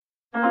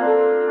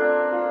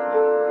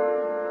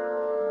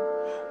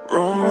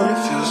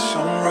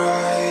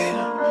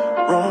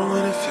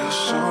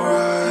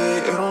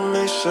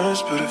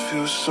sense, but it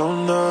feels so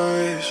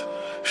nice.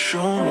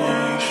 Show me,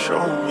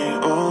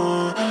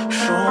 oh,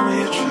 show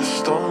me your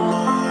chest all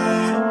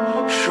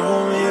night.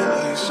 Show me your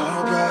legs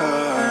all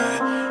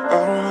black. I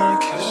don't wanna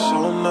kiss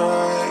all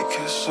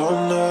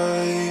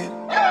night.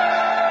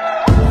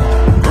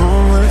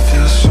 Wrong when it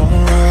feels so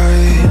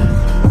right.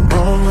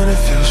 Wrong when it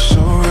feels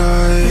so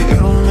right. It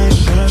don't make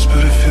sense,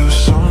 but it feels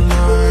so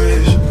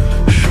nice.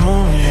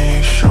 Show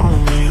me,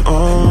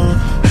 oh,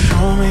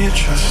 show me your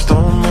chest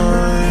all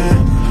night.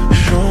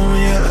 Show me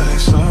your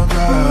legs all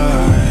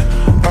black.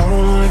 I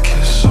don't wanna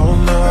kiss all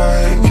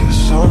night.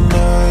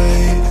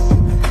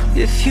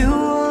 If you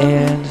want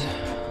And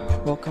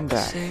welcome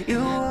back. say you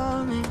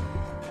want me,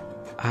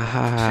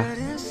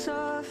 treading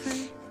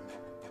softly.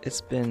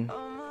 It's been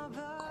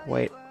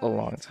quite a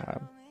long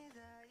time.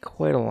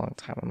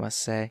 I must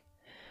say.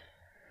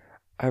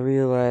 I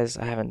realize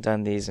I haven't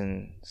done these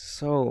in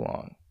so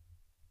long.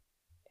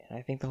 And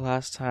I think the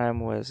last time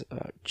was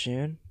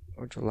June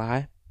or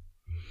July.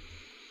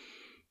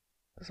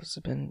 So it's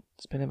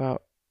been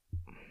about,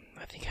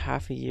 I think,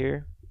 half a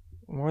year.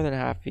 More than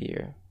half a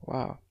year.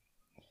 Wow.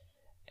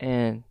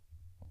 And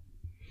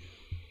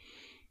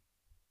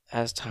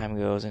as time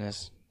goes and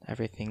as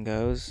everything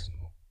goes,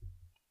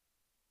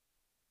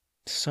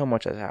 so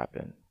much has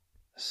happened.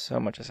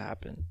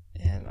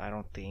 And I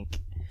don't think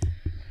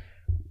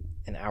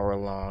an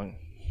hour-long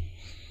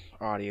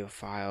audio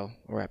file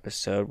or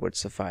episode would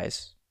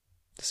suffice,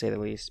 to say the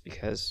least,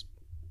 because,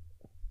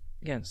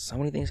 again, so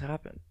many things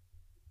happen.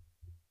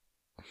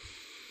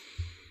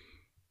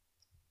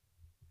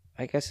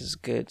 I guess it's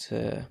good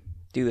to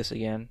do this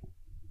again.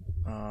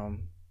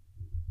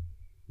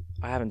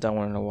 I haven't done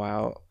one in a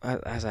while,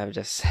 as I've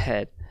just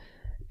said,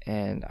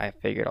 and I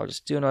figured I'll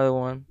just do another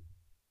one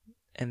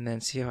and then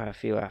see how I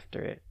feel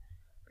after it,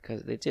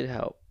 because they did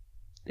help.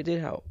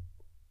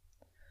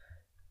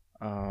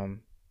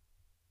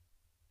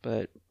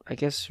 But I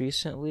guess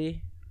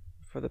recently,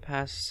 for the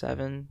past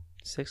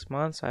 6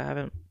 months, I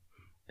haven't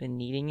been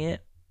needing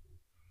it,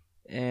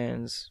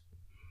 and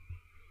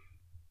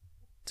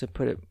to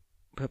put it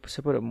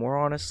more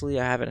honestly,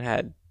 I haven't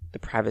had the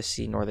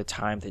privacy nor the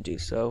time to do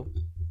so.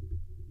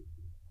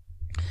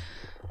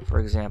 For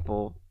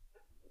example,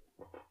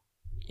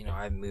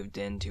 I moved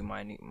into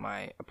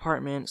my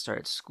apartment,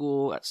 started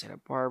school at Santa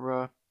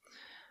Barbara,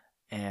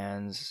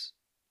 and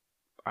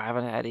I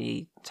haven't had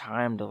any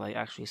time to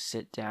actually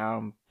sit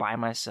down by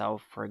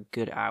myself for a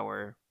good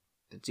hour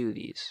to do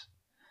these.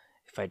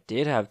 If I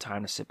did have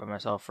time to sit by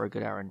myself for a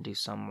good hour and do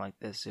something like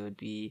this, it would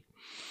be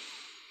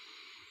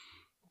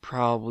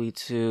probably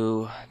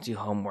to do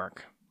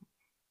homework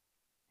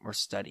or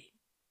study,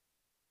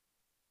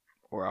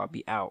 or I'll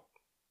be out.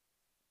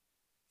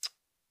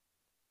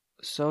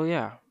 So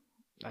yeah,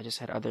 I just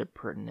had other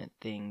pertinent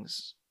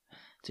things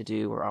to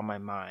do or on my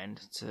mind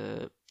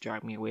to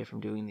drag me away from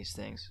doing these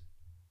things.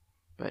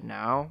 But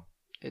now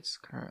it's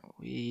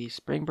currently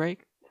spring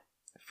break,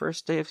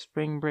 first day of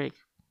spring break,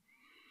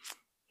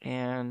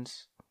 and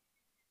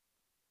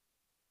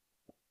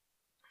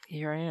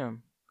here I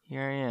am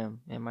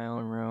in my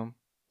own room.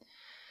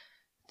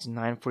 It's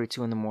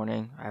 9:42 in the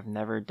morning. I've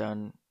never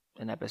done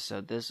an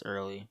episode this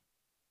early,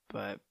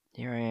 but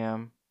here I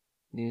am,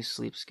 new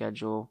sleep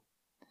schedule,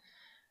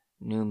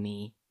 new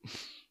me.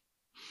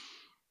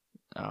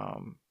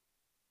 I'm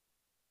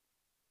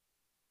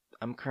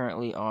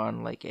currently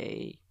on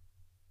a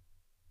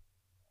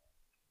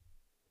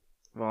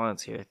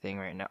volunteer thing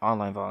right now,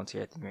 online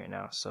volunteer thing right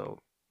now.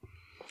 So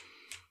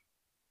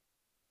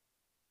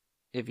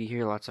if you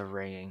hear lots of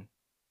ringing,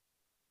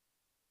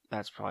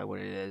 that's probably what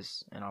it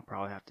is, and I'll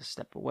probably have to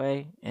step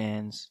away,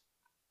 and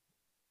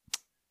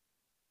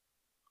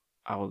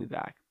I will be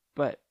back.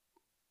 But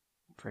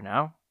for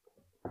now,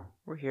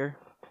 we're here.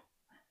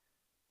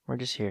 We're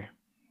just here.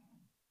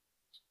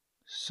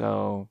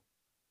 So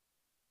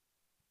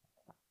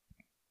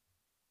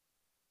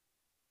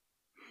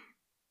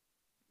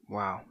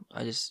wow,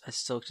 I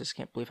still just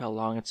can't believe how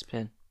long it's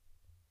been.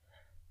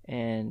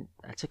 And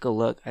I took a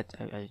look.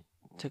 I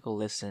took a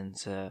listen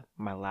to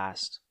my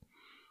last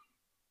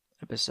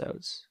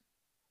episodes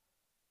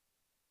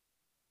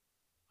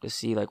to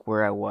see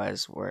where I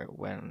was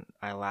when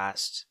I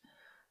last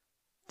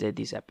did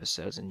these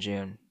episodes in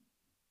June.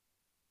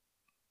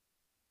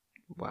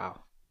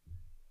 Wow.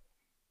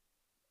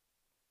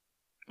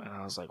 And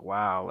I was like,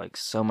 wow,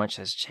 so much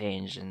has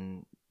changed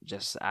in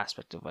just the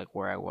aspect of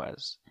where I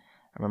was.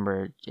 I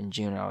remember in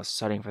June I was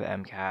studying for the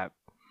MCAT.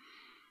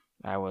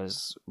 I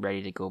was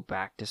ready to go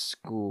back to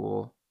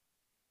school,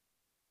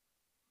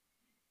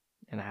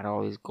 and I had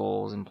all these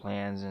goals and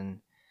plans,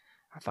 and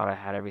I thought I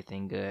had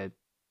everything good.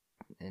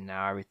 And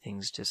now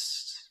everything's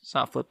it's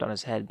not flipped on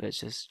its head, but it's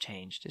just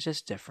changed. It's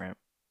just different.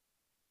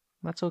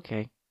 That's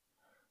okay.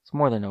 It's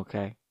more than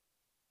okay.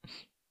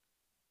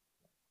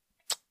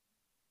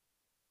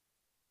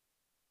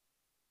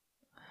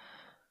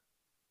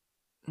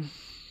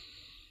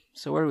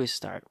 So where do we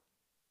start?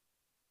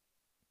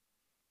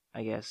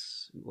 I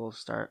guess we'll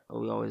start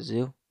what we always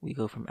do. We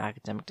go from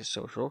academic to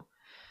social.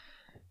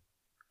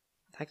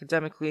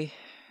 Academically,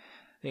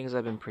 things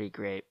have been pretty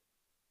great.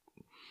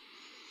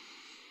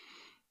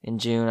 in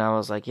June, I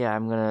was like, yeah,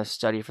 I'm going to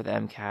study for the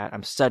MCAT.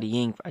 I'm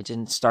studying. I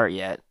didn't start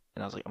yet.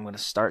 And I was like, I'm going to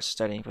start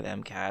studying for the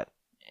MCAT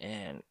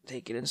and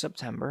take it in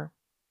September.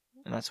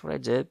 And that's what I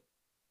did.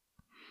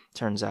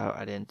 Turns out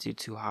I didn't do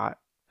too hot.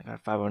 I got a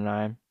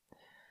 509.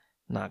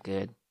 Not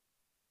good.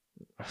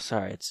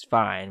 Sorry, it's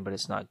fine, but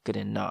it's not good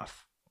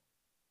enough.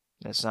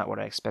 That's not what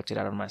I expected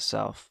out of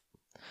myself.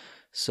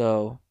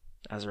 So,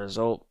 as a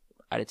result,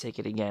 I had to take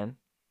it again.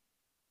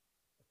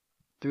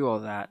 Through all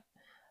that,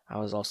 I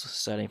was also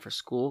studying for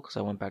school because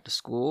I went back to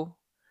school.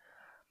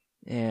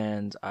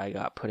 And I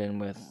got put in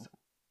with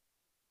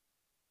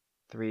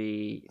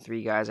three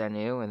guys I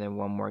knew, and then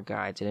one more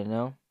guy I didn't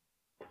know,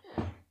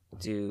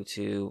 due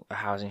to a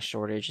housing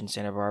shortage in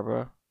Santa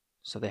Barbara.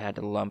 So they had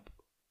to lump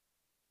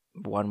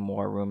one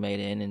more roommate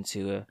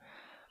into a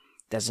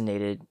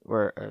designated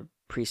or a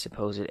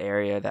presupposed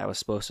area that was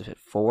supposed to fit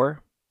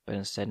 4, but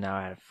instead now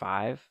I had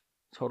 5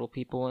 total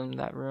people in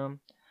that room.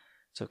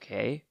 It's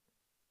okay,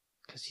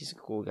 because he's a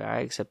cool guy,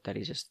 except that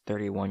he's just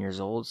 31 years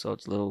old, so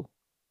it's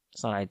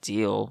not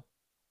ideal,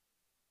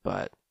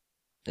 but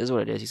it is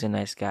what it is. He's a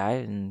nice guy,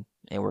 and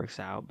it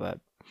works out. But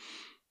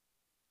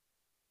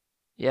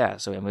yeah,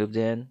 so I moved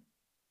in,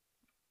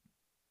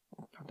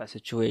 got that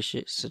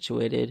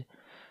situated.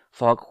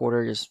 Fall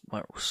quarter just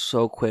went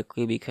so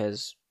quickly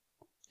because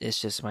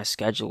it's just my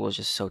schedule was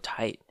just so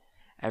tight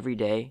every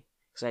day.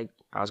 Because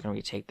I was going to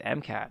retake the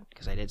MCAT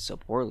because I did so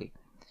poorly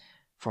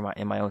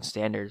in my own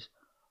standards.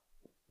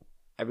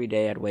 Every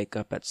day I'd wake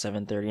up at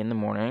 7:30 in the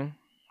morning,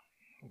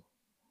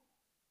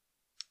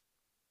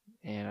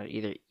 and I'd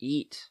either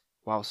eat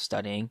while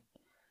studying,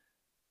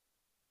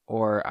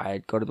 or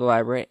I'd go to the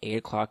library at 8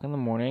 o'clock in the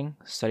morning,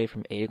 study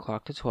from 8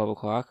 o'clock to 12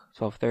 o'clock,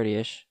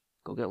 12:30ish,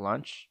 go get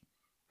lunch,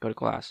 go to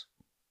class.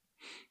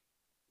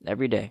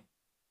 Every day.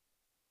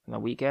 On the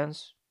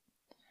weekends,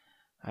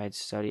 I'd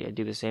study. I'd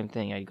do the same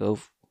thing. I'd go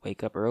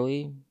wake up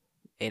early,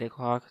 8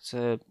 o'clock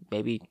to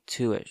maybe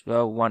 2-ish,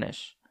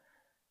 1-ish.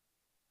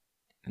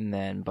 And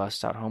then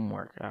bust out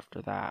homework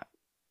after that.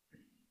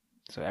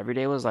 So every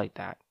day was like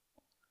that.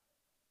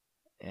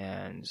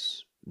 And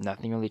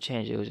nothing really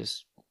changed. It was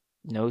just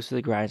nose to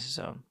the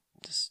grindstone.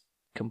 Just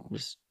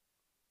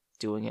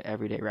doing it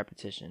every day,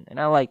 repetition. And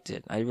I liked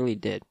it. I really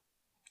did.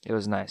 It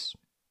was nice.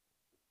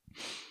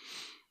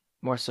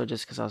 More so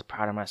just because I was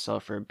proud of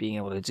myself for being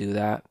able to do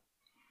that.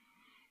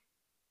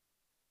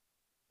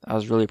 I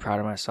was really proud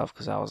of myself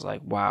because I was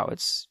like, wow,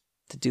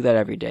 to do that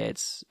every day,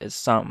 it's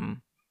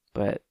something.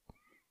 But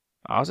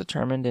I was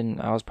determined, and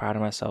I was proud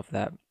of myself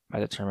that my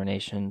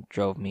determination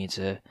drove me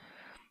to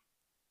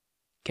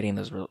getting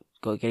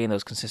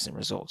those consistent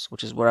results,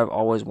 which is what I've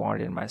always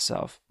wanted in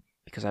myself,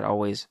 because I'd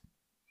always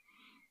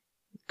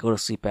go to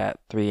sleep at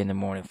 3 in the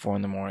morning, 4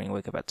 in the morning,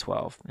 wake up at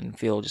 12, and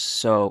feel just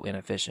so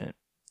inefficient.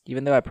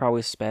 Even though I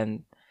probably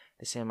spend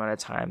the same amount of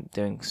time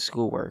doing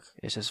schoolwork,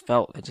 it just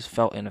felt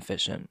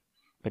inefficient.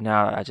 But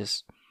now I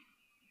just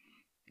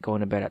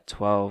going to bed at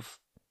 12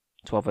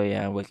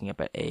 a.m., waking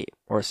up at 8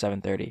 or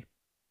 7:30.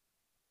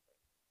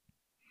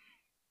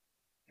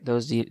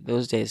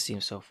 Those days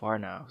seem so far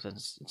now,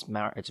 since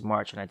it's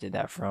March, and I did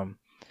that from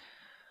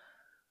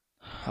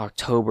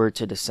October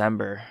to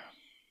December.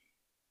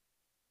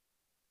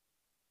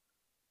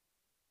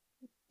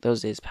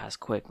 Those days pass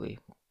quickly.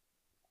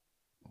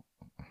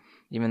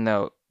 Even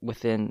though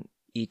within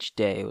each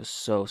day it was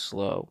so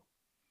slow,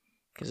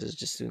 because it's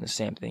just doing the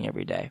same thing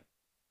every day.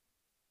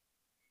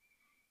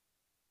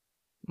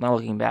 Now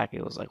looking back,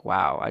 it was like,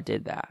 wow, I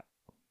did that.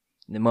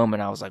 In the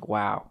moment, I was like,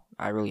 wow,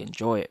 I really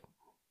enjoy it.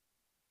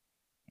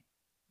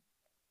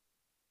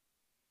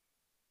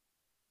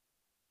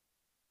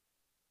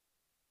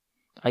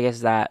 I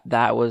guess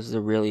that was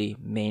the really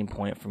main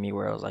point for me,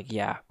 where I was like,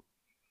 yeah.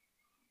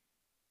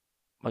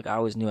 Like, I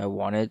always knew I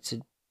wanted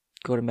to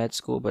go to med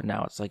school, but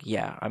now it's like,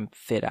 yeah, I'm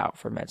fit out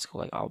for med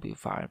school. Like, I'll be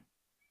fine.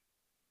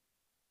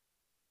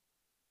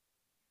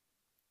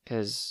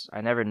 Because I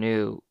never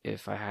knew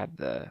if I had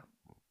the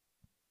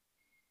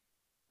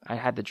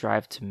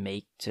drive to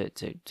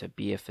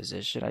be a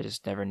physician. I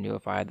just never knew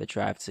if I had the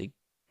drive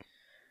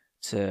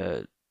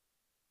to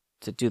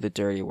do the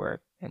dirty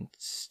work and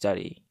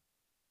study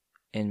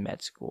in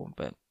med school,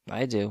 but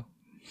I do.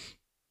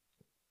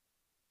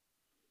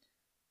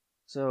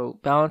 So,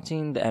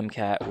 balancing the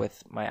MCAT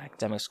with my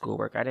academic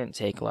schoolwork, I didn't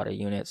take a lot of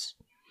units.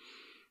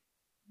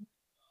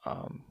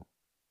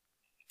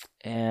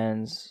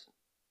 And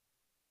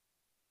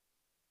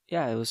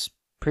yeah, it was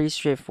pretty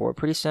straightforward,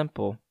 pretty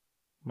simple.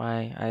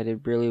 I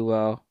did really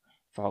well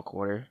fall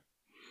quarter.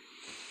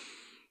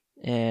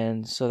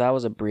 And so that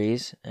was a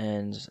breeze,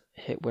 and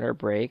hit winter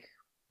break.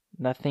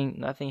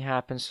 Nothing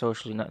happened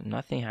socially.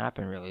 Nothing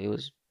happened really. It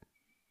was,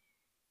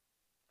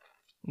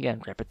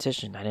 again,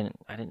 repetition. I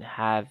didn't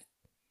have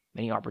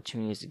many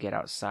opportunities to get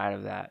outside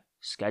of that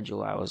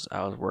schedule I was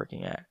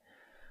working at.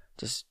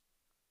 Just,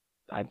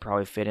 I'd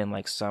probably fit in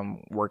like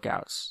some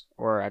workouts,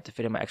 or I had to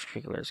fit in my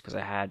extracurriculars, because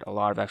I had a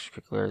lot of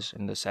extracurriculars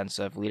in the sense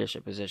of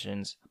leadership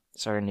positions,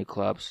 starting new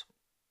clubs,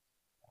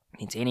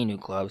 maintaining new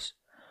clubs,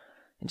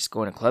 and just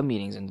going to club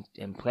meetings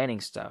and planning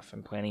stuff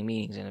and planning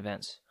meetings and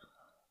events.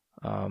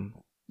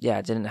 yeah,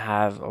 I didn't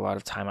have a lot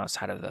of time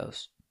outside of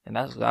those. And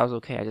that was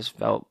okay. I just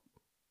felt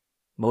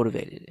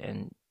motivated,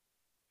 and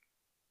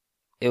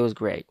it was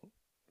great.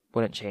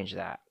 Wouldn't change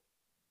that.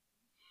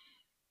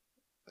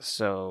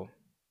 So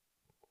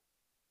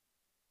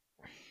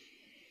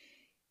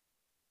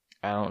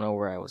I don't know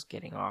where I was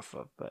getting off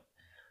of, but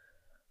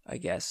I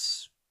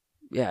guess,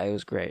 yeah, it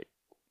was great.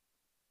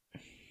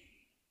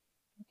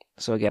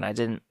 So again, I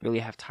didn't really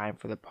have time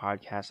for the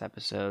podcast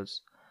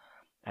episodes.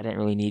 I didn't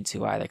really need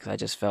to either, because I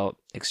just felt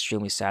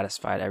extremely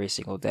satisfied every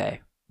single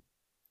day.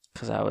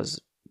 Because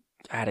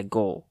I had a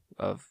goal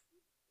of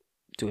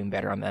doing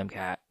better on the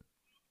MCAT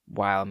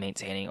while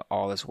maintaining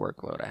all this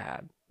workload I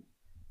had.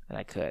 And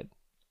I could.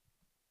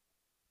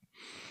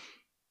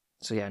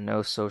 So yeah,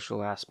 no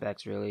social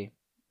aspects really.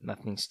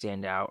 Nothing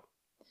stand out.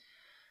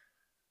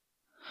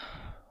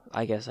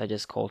 I guess I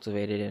just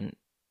cultivated and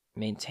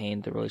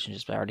maintained the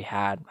relationships I already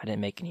had. I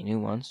didn't make any new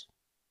ones.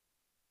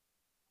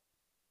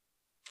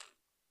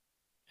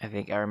 I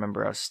think I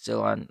remember I was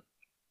still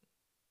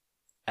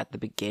at the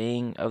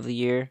beginning of the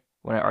year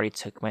when I already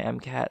took my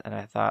MCAT, and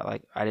I thought,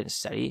 like, I didn't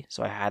study,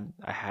 so I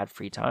had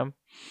free time.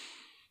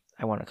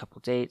 I went on a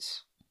couple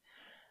dates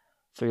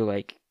through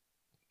like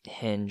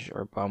Hinge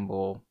or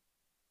Bumble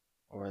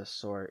or the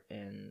sort,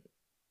 and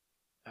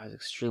I was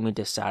extremely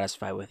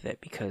dissatisfied with it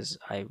because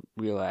I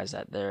realized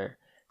that there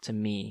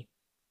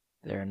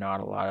are not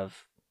a lot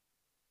of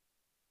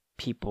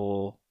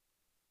people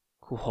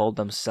who hold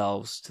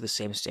themselves to the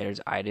same standards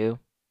I do.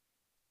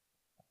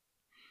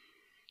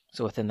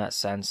 So within that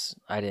sense,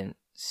 I didn't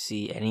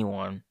see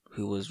anyone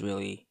who was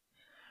really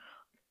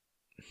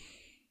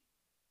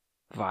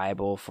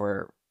viable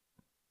for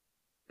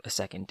a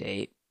second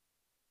date.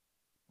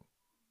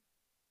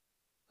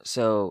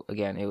 So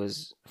again, it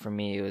was, for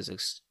me, it was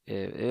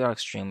not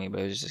extremely, but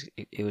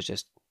it was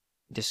just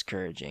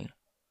discouraging.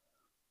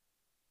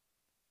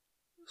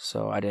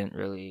 So I didn't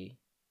really.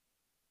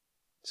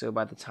 So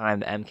by the time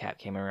the MCAT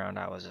came around,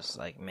 I was just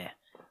like, meh.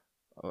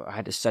 I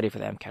had to study for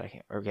the MCAT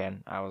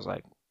again. I was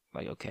like,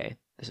 okay,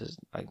 this is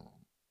like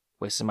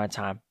wasting my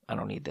time. I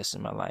don't need this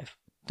in my life.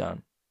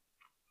 Done.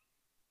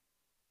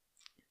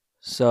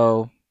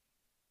 So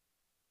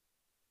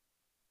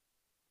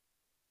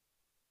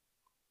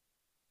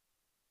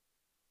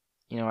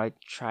I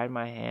tried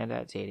my hand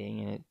at dating,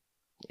 and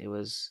it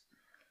was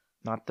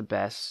not the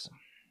best.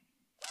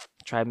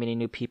 Tried meeting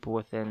new people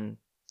within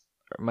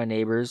my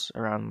neighbors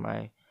around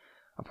my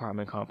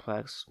apartment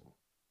complex.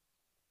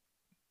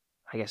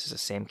 I guess it's the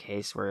same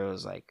case where it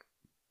was like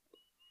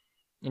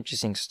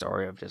interesting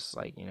story of just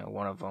like,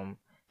 one of them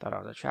thought I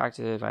was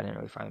attractive. I didn't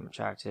really find them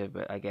attractive,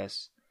 but I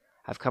guess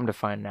I've come to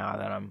find now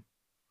that I'm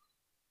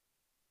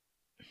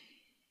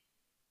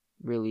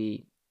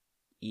really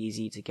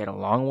easy to get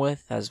along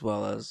with, as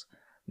well as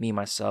me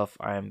myself.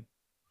 I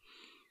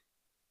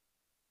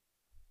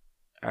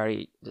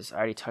already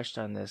touched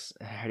on this.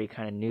 I already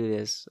kind of knew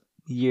this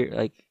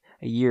a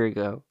year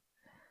ago,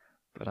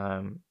 but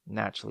I'm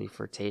naturally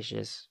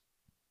flirtatious.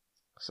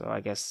 So I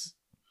guess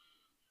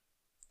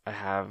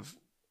I'm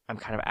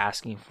kind of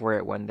asking for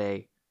it when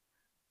they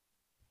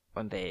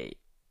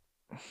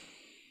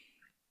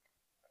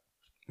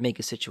make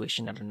a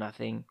situation out of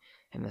nothing,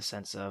 in the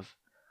sense of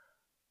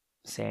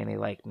saying they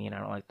like me and I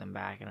don't like them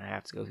back, and I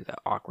have to go through that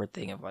awkward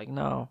thing of like,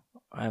 no,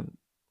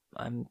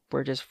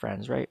 we're just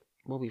friends, right?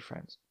 We'll be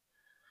friends.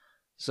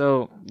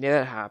 So yeah,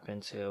 that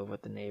happened too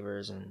with the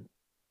neighbors, and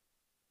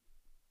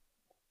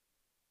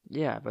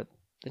yeah, but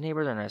the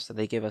neighbors are nice. So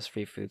they give us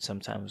free food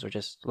sometimes, or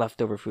just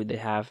leftover food they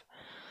have.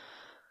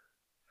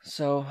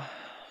 So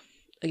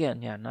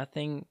again, yeah,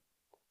 nothing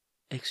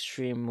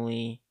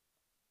extremely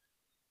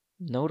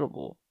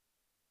notable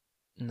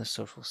in the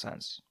social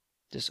sense.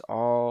 Just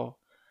all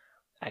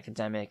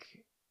academic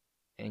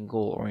and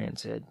goal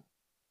oriented,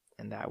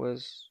 and that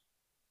was,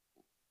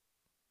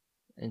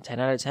 and 10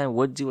 out of 10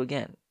 would do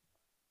again.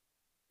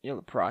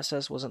 The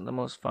process wasn't the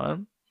most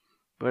fun,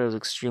 but it was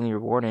extremely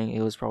rewarding.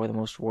 It was probably the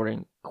most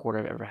rewarding quarter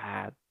I've ever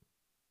had.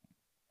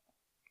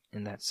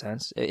 In that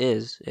sense, it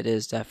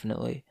is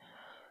definitely.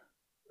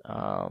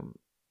 I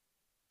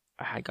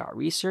had got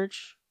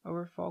research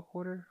over fall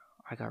quarter.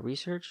 I got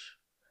research,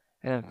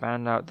 and then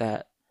found out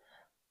that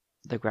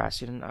the grad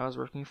student I was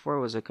working for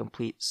was a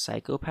complete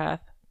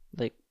psychopath.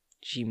 Like,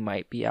 she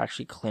might be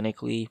actually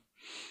clinically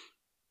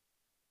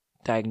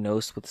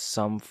diagnosed with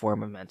some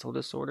form of mental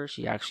disorder.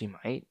 She actually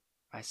might.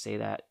 I say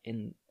that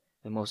in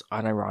the most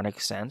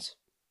unironic sense.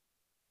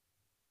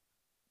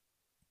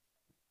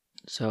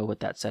 So with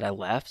that said, I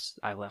left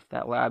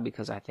that lab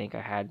because I think I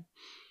had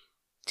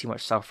too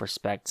much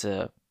self-respect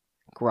to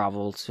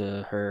grovel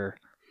to her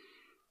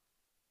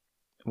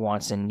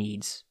wants and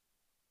needs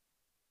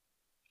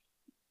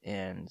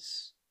and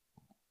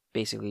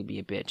basically be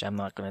a bitch. I'm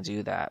not going to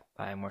do that.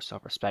 I have more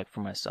self-respect for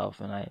myself,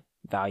 and I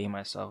value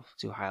myself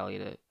too highly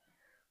to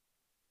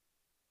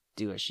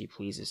do as she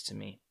pleases to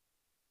me.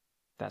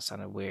 That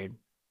sounded weird.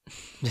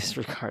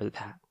 Disregard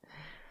that.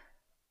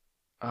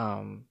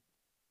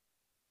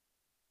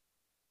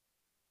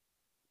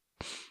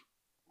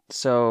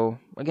 So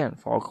again,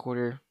 fall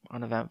quarter,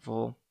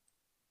 uneventful.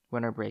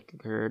 winter break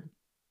occurred,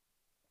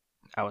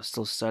 I was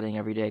still studying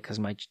every day because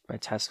my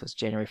test was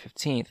January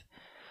 15th.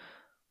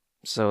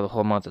 So the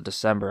whole month of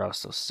December, I was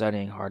still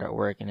studying hard at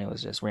work, and it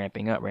was just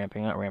ramping up.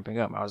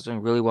 I was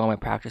doing really well on my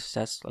practice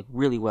tests, like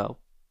really well.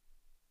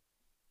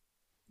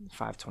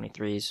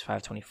 523s,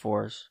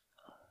 524s.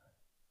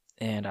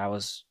 And I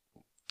was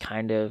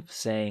kind of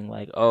saying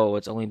like, oh,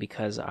 it's only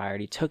because I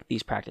already took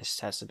these practice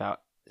tests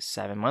about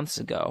 7 months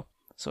ago.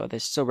 So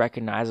they're still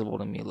recognizable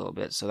to me a little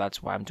bit. So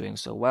that's why I'm doing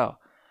so well.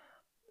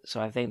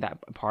 So I think that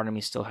part of me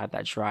still had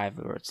that drive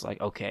where it's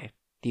like, okay,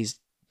 these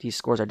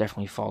scores are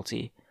definitely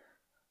faulty.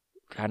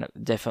 Kind of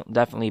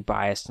definitely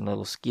biased and a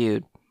little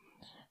skewed.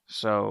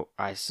 So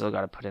I still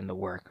got to put in the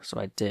work. So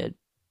I did.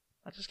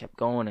 I just kept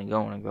going and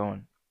going and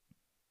going.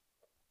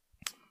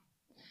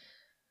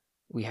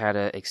 We had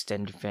an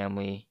extended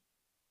family,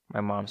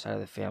 my mom's side of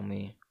the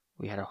family.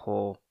 We had a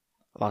whole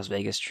Las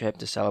Vegas trip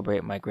to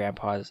celebrate my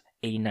grandpa's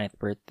 89th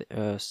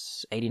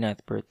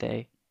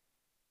birthday.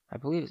 I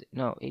believe,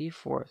 no,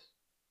 84th.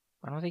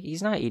 I don't think,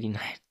 he's not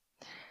 89.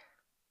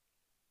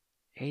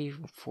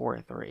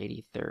 84th or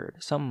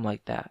 83rd, something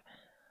like that.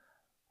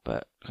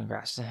 But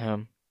congrats to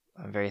him.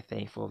 I'm very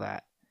thankful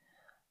that,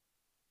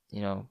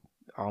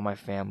 all my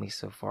family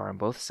so far on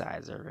both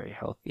sides are very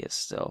healthy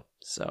still.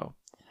 So,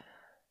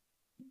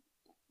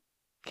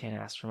 can't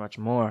ask for much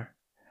more.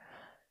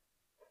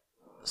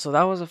 So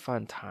that was a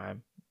fun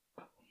time.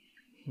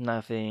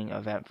 Nothing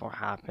eventful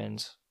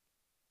happened.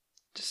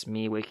 Just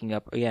me waking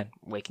up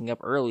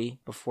early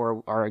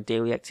before our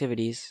daily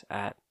activities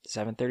at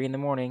 7:30 in the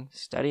morning,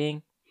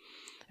 studying.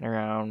 And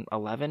around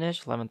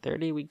 11-ish,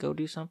 11:30, we'd go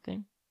do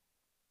something.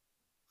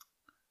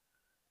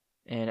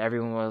 And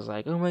everyone was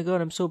like, oh my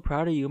god, I'm so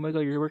proud of you. Oh my god,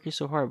 you're working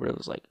so hard. But it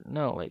was like,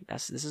 no, like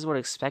this is what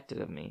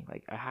expected of me.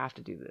 Like, I have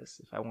to do this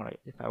if I want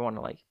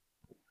to like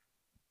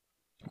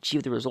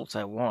achieve the results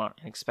I want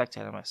and expect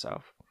out of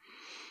myself.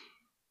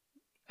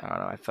 I don't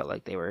know, I felt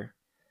like they were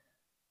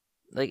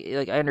like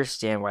I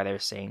understand why they're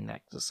saying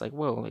that. It's like,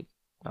 whoa, like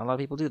not a lot of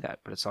people do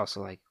that, but it's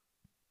also like,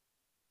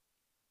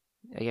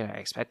 again, I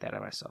expect that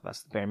of myself.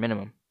 That's the bare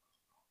minimum.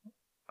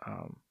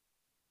 A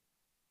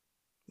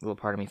little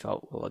part of me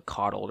felt a little like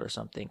coddled or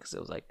something, because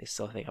it was like they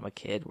still think I'm a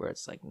kid, where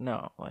it's like,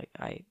 no, like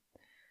I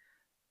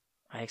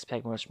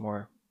expect much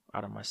more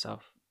out of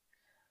myself.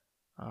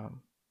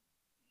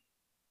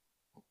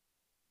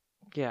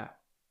 Yeah,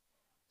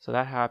 so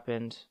that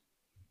happened.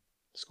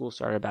 School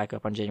started back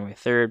up on January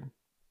 3rd.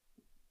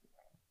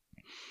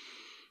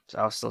 So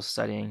I was still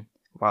studying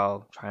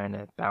while trying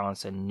to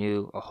balance a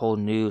whole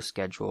new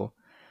schedule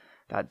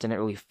that didn't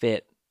really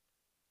fit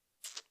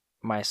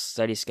my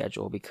study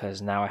schedule,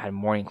 because now I had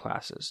morning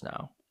classes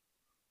now.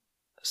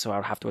 So I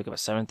would have to wake up at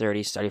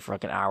 7:30, study for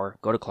like an hour,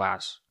 go to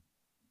class,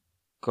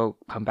 come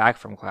back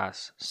from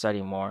class,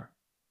 study more,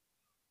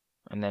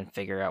 and then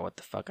figure out what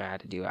the fuck I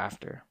had to do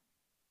after.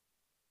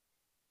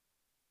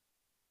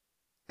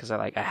 Because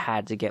I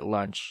had to get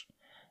lunch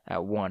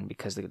at 1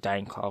 because the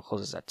dining hall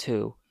closes at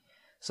 2.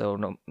 So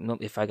no,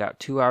 if I got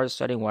 2 hours of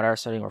studying, 1 hour of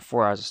studying, or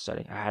 4 hours of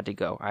studying, I had to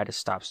go. I had to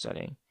stop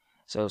studying.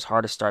 So it was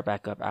hard to start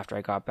back up after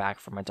I got back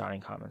from my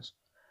dining commons.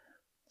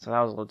 So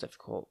that was a little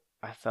difficult.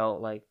 I felt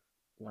like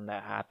when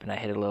that happened,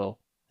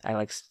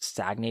 I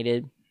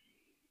stagnated.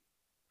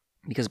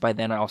 Because by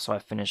then I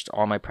finished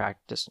all my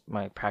practice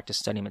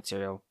study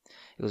material.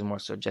 It was more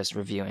so just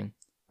reviewing,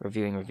 and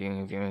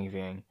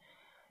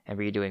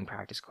redoing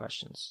practice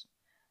questions.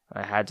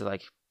 I had to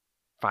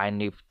find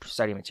new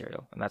study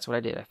material, and that's what I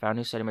did. I found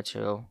new study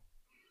material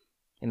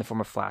in the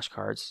form of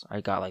flashcards. I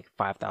got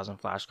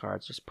 5,000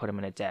 flashcards, just put them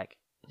in a deck,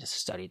 and just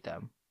studied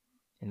them.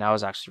 And that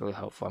was actually really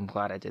helpful. I'm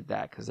glad I did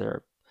that, because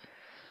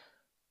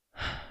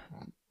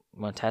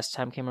when test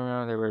time came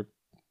around, there were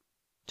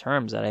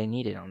terms that I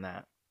needed on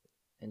that,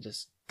 and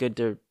just good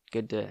to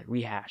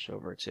rehash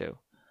over too.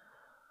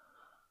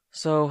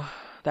 So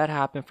that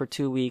happened for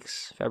 2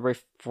 weeks. February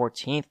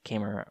 14th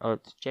came around, or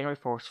January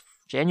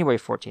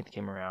 14th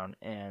came around,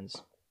 and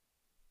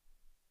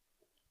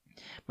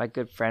my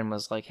good friend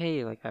was like,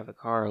 hey, I have a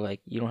car,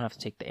 you don't have to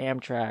take the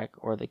Amtrak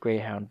or the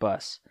Greyhound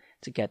bus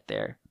to get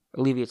there.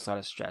 Alleviates a lot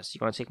of stress. You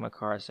want to take my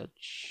car? I said,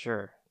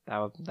 sure. That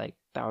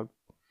would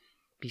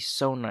be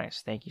so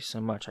nice. Thank you so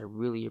much. I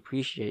really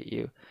appreciate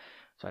you.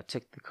 So I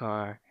took the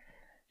car,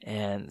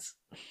 and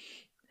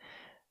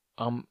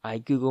I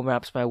Google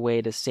Maps my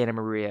way to Santa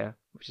Maria,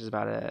 which is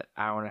about an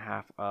hour and a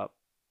half up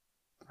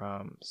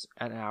from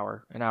an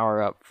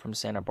hour up from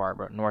Santa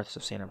Barbara, north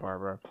of Santa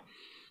Barbara.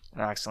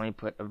 And I accidentally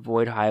put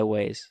avoid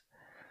highways.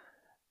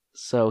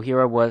 So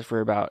here I was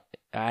I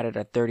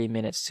added 30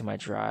 minutes to my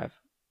drive,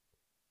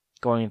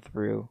 going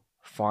through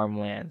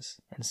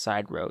farmlands and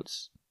side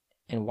roads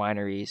and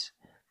wineries.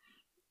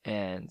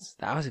 And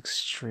that was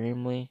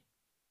extremely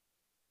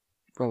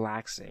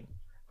relaxing.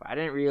 But I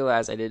didn't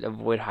realize I did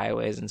avoid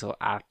highways until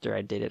after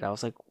I did it. I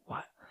was like,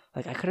 what?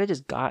 I could have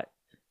just got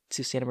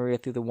to Santa Maria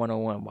through the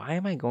 101. Why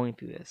am I going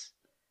through this?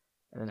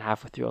 And then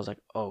halfway through, I was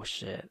like, oh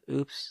shit,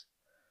 oops.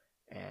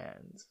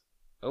 And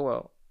oh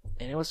well.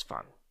 And it was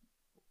fun.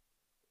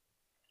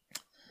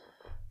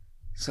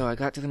 So I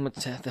got to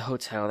the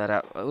hotel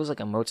it was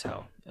like a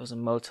motel. It was a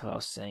motel I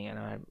was staying in.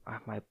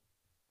 My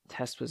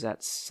test was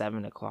at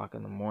 7 o'clock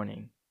in the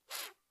morning.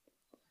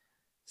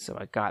 So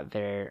I got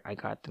there. I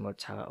got the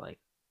motel at like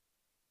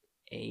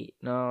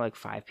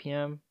 5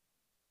 p.m.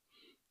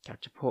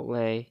 Got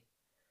Chipotle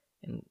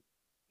and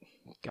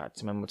got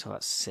to my motel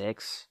at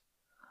 6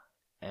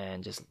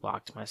 and just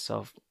locked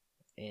myself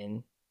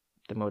in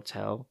the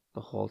motel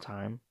the whole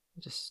time.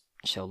 Just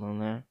chilled in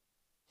there.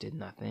 Did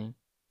nothing.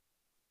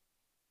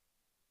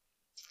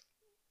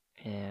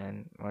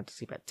 And went to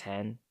sleep at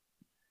 10.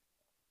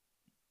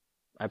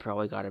 I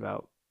probably got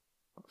about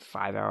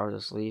 5 hours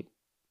of sleep.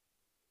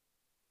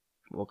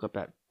 Woke up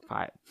at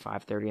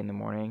 5:30 in the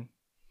morning.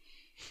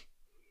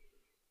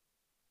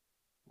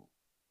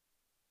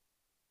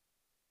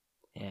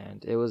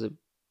 And it was a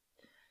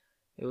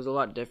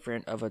lot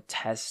different of a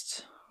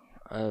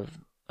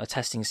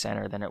testing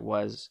center than it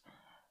was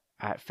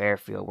at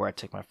Fairfield where I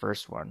took my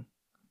first one.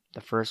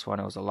 The first one,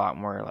 it was a lot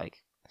more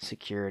like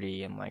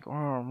security and like,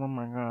 oh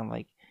my god,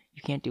 like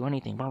you can't do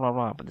anything, blah blah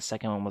blah. But the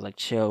second one was like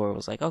chill, where it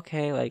was like,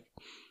 okay, like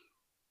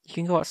you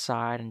can go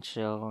outside and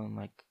chill and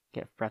like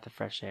get a breath of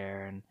fresh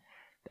air, and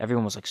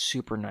everyone was like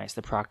super nice.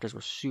 The proctors were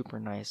super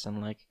nice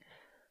and like,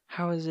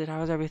 how is it?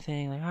 How is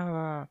everything?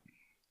 Like,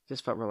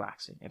 just felt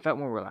relaxing. It felt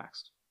more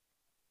relaxed.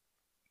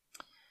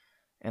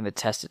 And the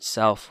test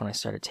itself, when I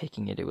started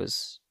taking it, it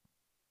was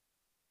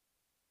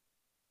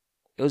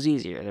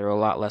easier. There were a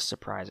lot less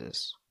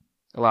surprises.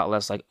 A lot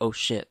less like, oh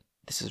shit,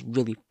 this is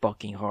really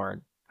fucking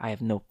hard. I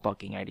have no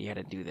fucking idea how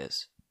to do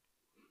this.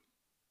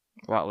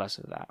 A lot less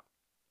of that.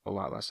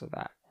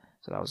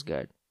 So that was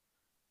good.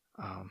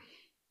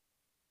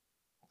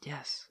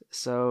 Yes.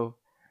 So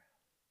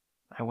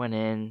I went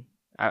in.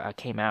 I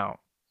came out.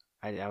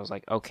 I was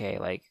like, okay,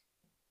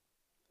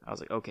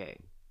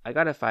 I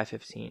got a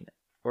 515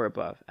 or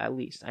above, at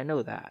least. I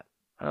know that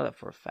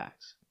for a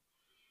fact.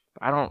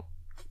 But I don't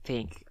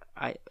think,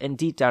 and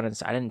deep down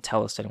inside, I didn't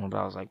tell this to anyone, but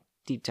I was like,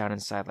 deep down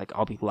inside, like,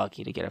 I'll be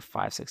lucky to get a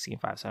 516,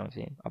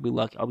 517. I'll be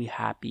lucky. I'll be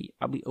happy.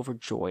 I'll be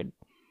overjoyed.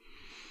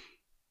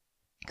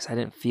 Because I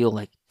didn't feel,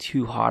 like,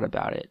 too hot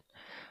about it.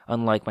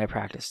 Unlike my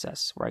practice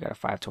tests, where I got a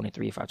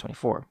 523,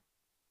 524.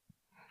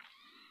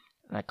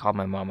 And I called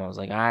my mom. I was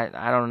like, I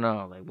don't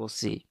know. Like, we'll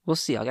see.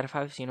 I'll get a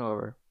 515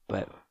 over.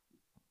 But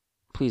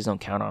please don't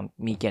count on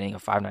me getting a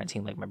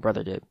 519 like my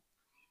brother did.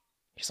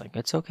 She's like,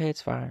 it's okay.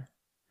 It's fine.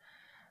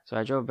 So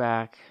I drove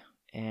back.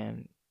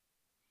 And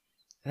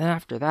then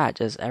after that,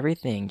 just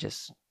everything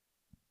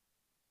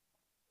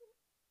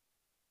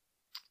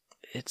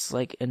it's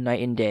like a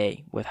night and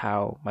day with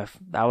how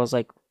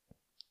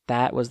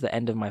that was the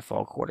end of my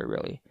fall quarter,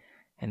 really.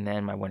 And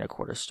then my winter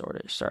quarter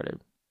started.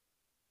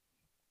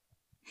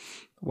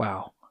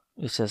 Wow.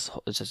 It's just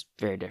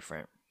very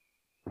different.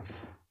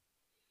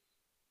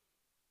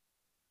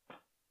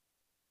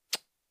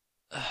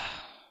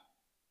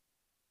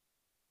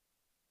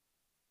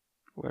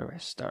 Where do I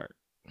start?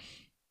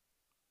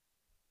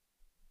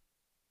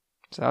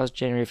 So that was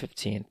January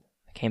 15th.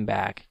 I came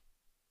back.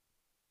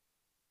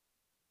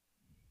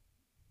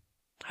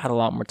 Had a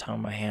lot more time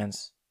on my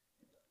hands.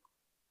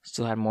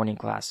 Still had morning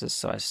classes,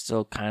 so I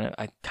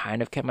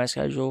kind of kept my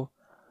schedule.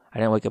 I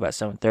didn't wake up at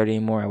 7:30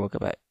 anymore. I woke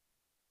up at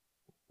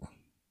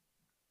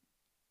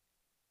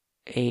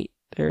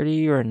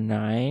 8:30 or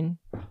 9,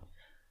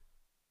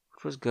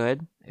 which was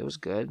good. It was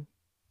good.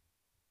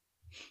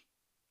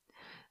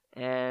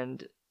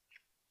 And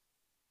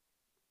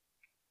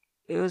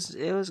it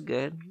was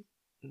good.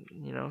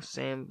 You know,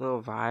 same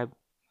little vibe.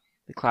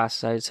 The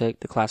class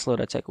load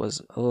I took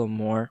was a little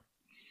more,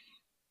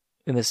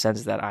 in the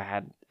sense that I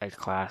had a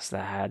class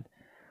that had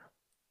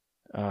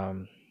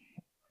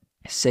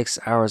 6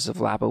 hours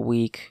of lab a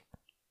week,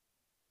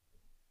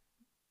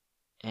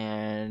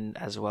 and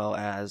as well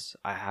as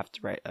I have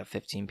to write a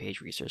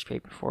 15-page research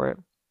paper for it,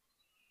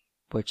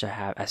 which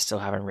I still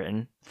haven't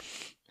written.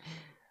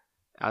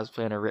 I was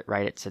planning to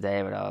write it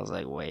today, but I was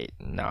like, wait,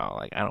 no,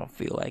 like I don't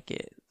feel like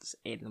it. It's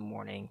 8 in the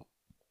morning.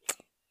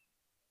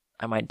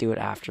 I might do it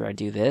after I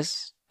do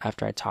this,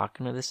 after I talk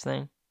into this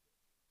thing.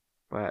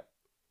 But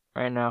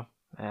right now,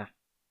 I'd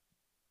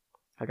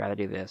rather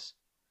do this.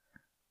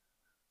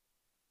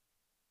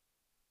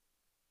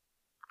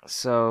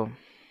 So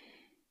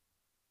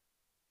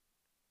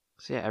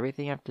yeah,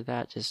 everything after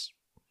that just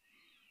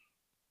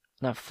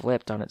not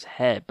flipped on its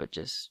head, but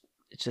it's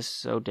just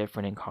so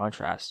different in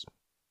contrast.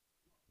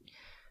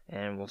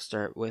 And we'll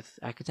start with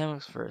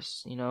academics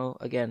first. You know,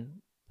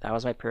 again, that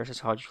was my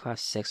parasitology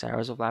class, 6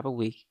 hours of lab a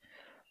week,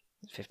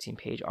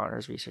 15-page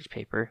honors research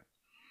paper.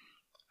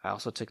 I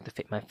also took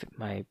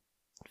my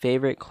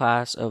favorite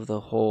class of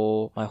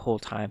my whole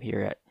time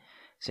here at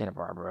Santa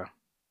Barbara,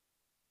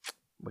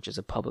 which is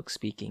a public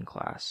speaking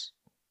class,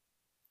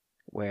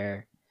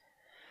 where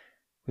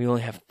we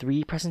only have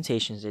 3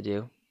 presentations to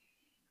do.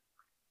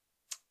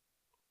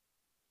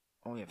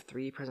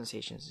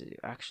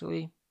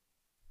 Actually,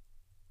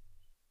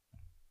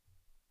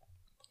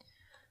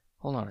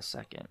 hold on a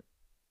second.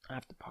 I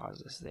have to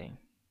pause this thing.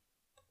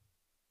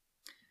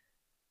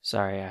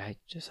 Sorry, I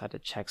just had to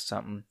check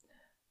something.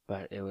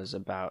 but it was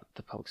about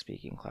the public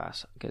speaking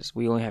class because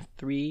we only have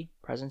 3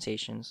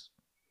 presentations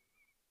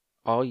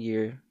all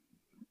year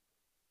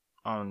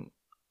on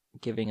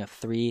giving a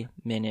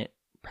 3-minute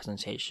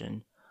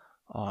presentation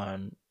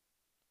on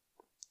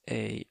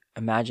a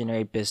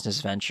imaginary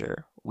business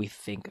venture we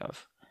think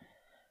of.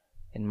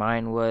 And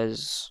mine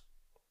was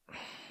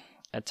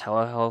a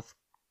telehealth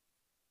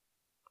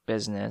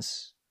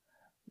business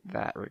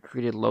that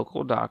recruited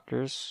local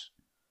doctors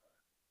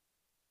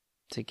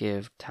to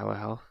give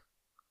telehealth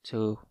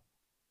to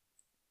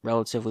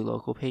relatively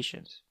local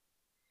patients,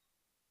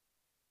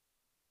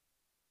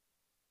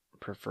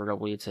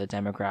 preferably to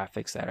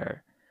demographics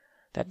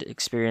that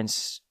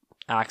experience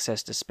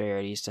access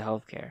disparities to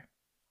healthcare.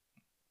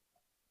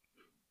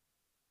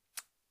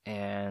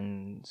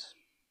 And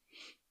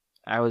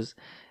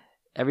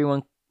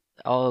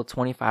all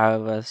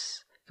 25 of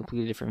us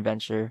completed a different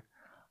venture,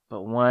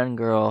 but one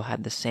girl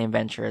had the same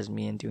venture as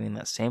me in doing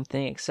that same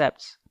thing,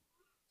 except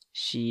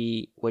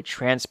she would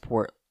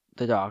transport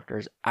the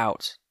doctors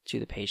out to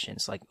the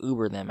patients, like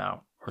Uber them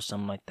out or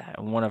something like that.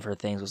 And one of her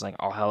things was like,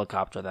 I'll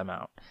helicopter them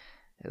out.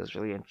 It was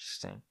really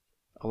interesting.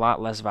 A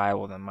lot less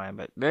viable than mine,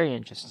 but very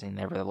interesting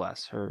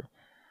nevertheless. Her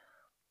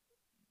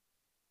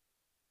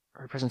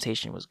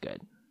presentation was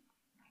good.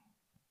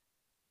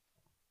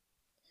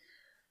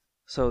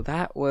 So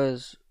that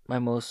was my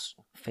most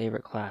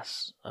favorite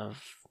class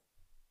of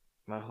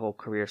my whole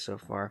career so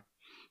far,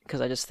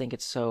 because I just think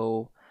it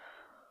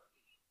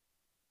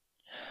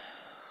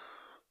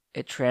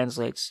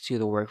translates to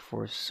the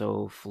workforce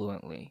so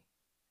fluently,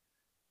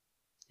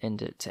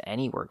 into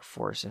any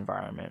workforce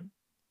environment.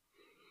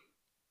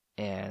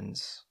 And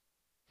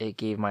it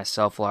gave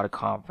myself a lot of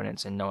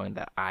confidence in knowing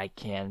that I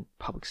can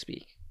public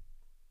speak.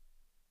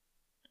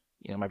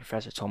 My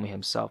professor told me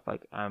himself,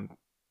 like,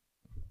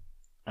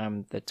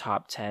 I'm the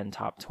top 10,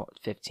 top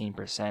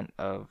 15%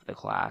 of the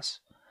class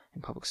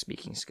in public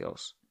speaking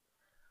skills.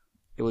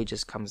 It really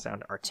just comes down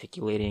to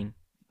articulating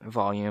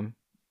volume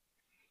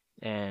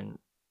and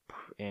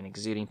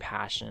exuding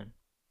passion.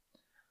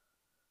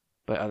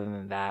 But other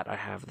than that, I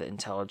have the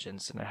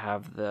intelligence and I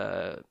have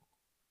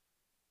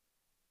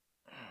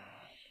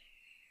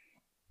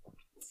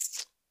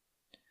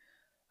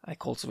I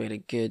cultivate a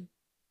good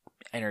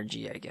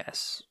energy, I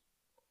guess.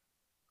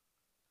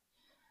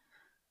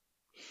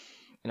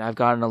 And I've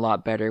gotten a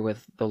lot better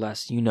with the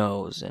less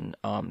you-knows and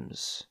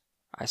ums.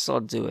 I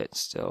still do it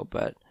still,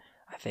 but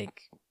I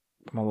think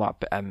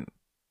I'm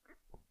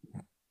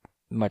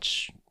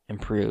much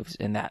improved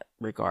in that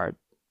regard.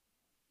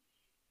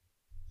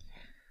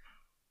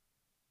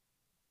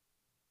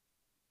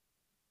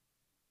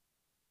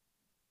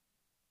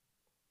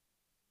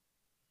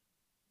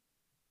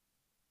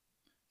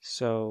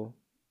 So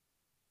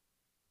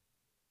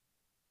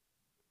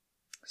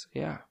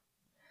yeah.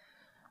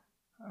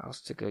 I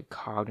also took a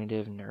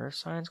cognitive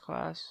neuroscience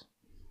class.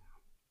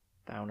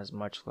 That one is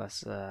much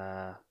less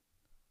that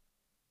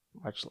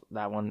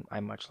one I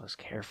much less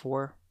care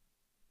for.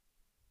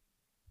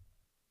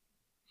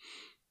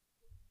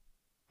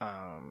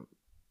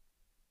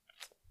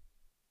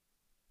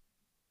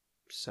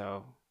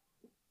 So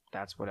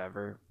that's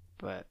whatever,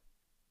 but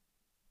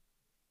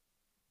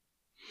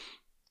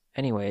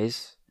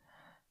anyways,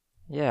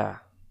 yeah.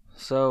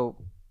 So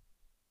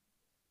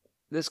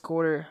this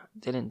quarter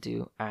didn't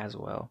do as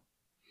well.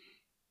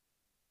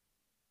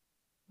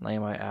 Now you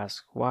might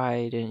ask,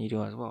 why didn't you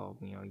do as well?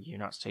 You're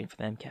not studying for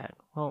the MCAT.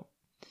 Well,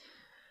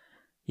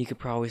 you could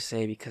probably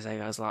say because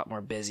I was a lot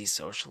more busy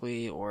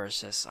socially, or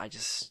it's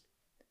just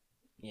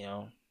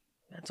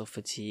mental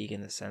fatigue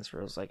in the sense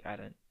where it was like I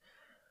didn't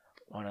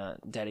want to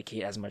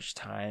dedicate as much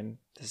time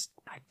to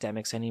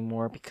academics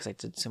anymore because I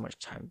did so much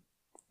time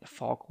the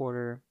fall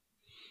quarter.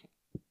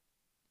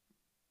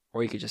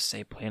 Or you could just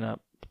say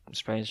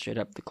spraying straight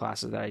up the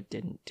classes that I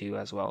didn't do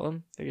as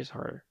well. They're just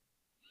harder.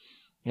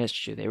 Yeah, it's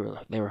true. They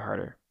were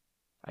harder.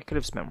 I could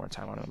have spent more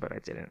time on them, but I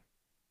didn't.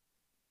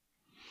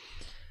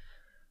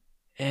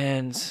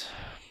 And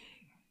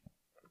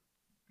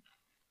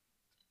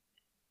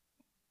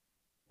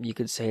you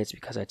could say it's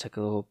because I took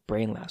a little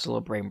brain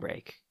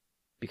break.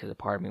 Because a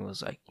part of me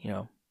was like,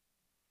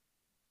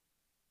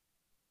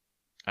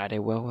 I did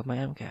well with my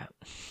MCAT.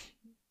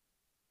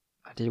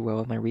 I did well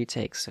with my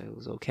retakes, so it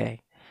was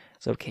okay.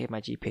 It's okay if my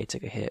GPA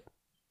took a hit.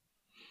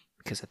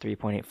 Because a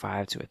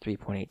 3.85 to a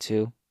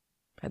 3.82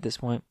 at this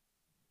point,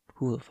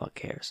 who the fuck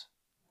cares?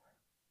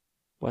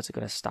 What's it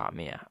going to stop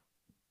me at?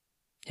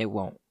 It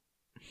won't.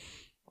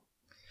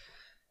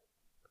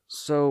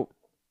 So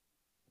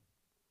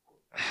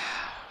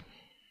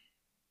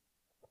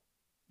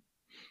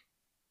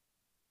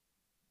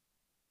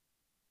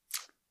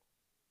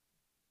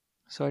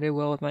I did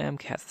well with my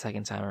MCAT the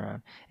second time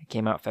around. It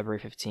came out February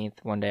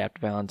 15th, one day after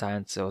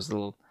Valentine's, so it was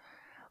a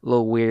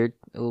little weird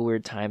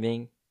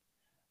timing,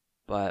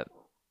 but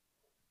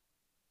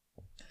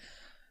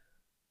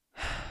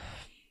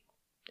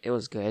it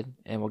was good,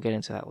 and we'll get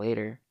into that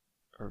later,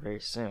 or very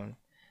soon,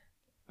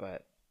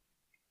 but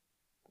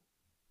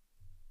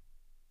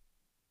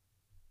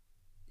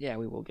yeah,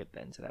 we will get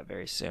into that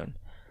very soon.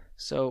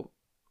 So,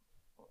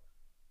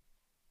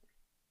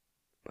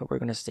 but we're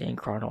gonna stay in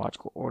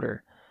chronological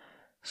order.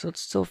 So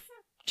it's still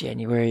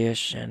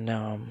January-ish, and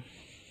I'm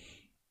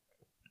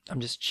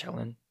just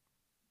chilling.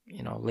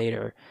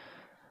 Later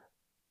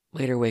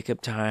wake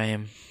up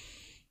time.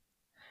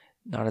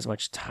 Not as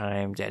much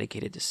time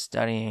dedicated to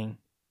studying.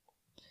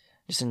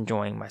 Just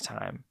enjoying my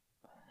time.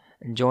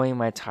 Enjoying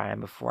my time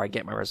before I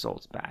get my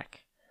results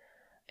back.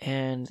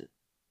 And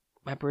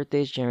my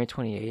birthday is January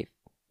 28th.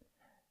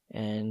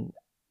 And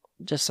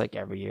just like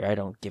every year, I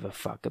don't give a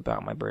fuck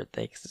about my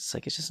birthday. Because it's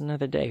just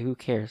another day. Who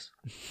cares?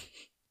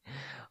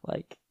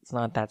 It's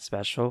not that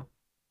special.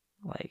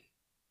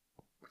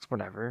 It's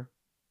whatever.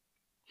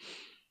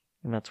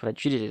 And that's what I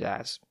treated it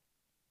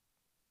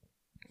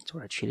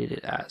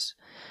as.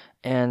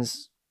 And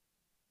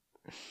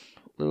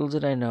little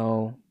did I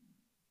know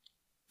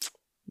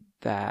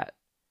that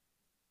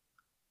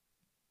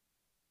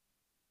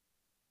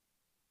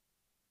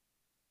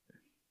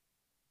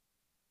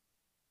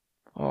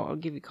I'll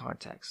give you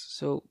context.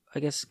 So I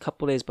guess a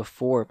couple days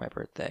before my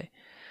birthday,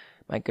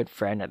 my good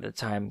friend at the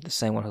time, the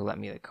same one who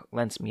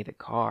lends me the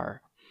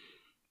car,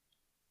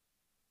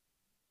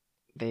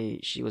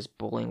 she was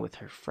bowling with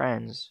her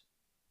friends,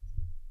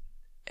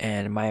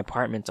 and my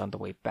apartment's on the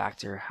way back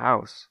to her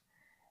house.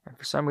 And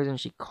for some reason,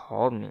 she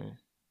called me,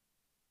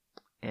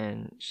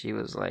 and she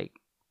was like,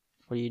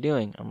 "What are you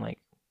doing?" I'm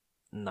like,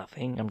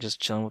 "Nothing. I'm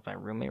just chilling with my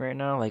roommate right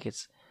now." I think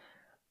it's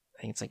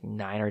like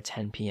 9 or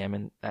 10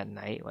 p.m. at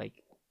night,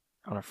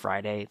 on a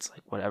Friday. It's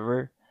like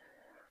whatever.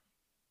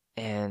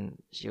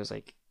 And she was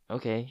like,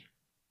 "Okay."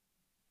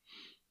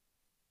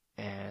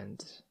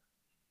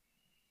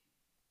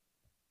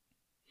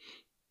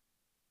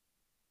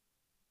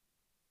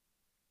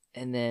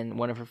 And then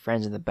one of her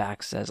friends in the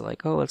back says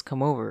 "Oh, let's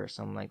come over," or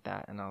something like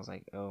that. And I was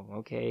like, "Oh,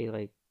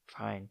 okay,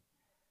 fine."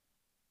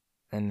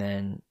 And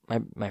then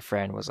my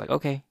friend was like,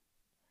 "Okay,"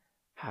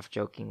 half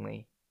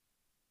jokingly.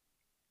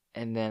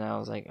 And then I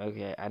was like,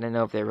 "Okay." I didn't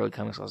know if they were really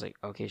coming, so I was like,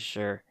 "Okay,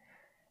 sure."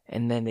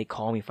 And then they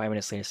call me 5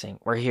 minutes later saying,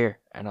 "We're here."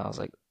 And I was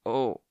like,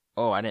 oh,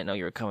 I didn't know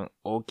you were coming.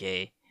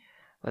 Okay.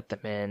 Let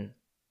them in.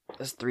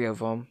 There's 3 of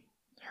them,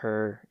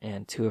 her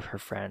and 2 of her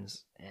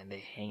friends. And they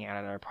hang out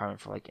at our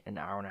apartment for an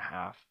hour and a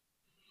half.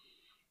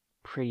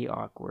 Pretty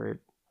awkward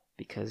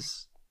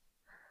because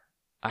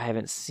I've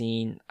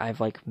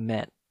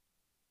met.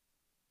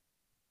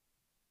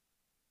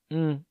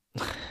 I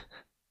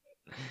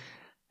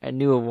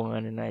knew of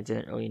one and I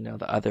didn't really know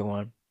the other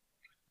one.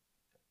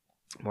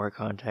 More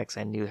context,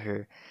 I knew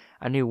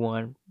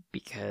one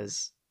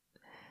because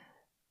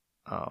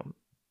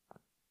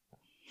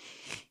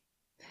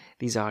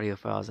these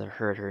audiophiles have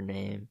heard her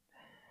name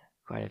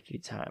quite a few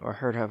times, or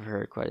heard of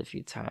her quite a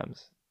few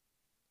times.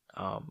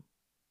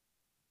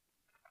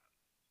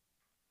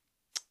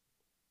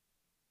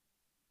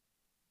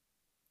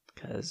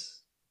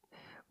 Because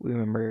we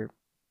remember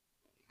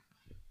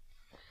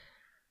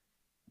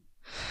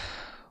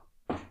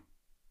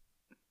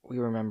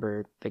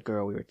the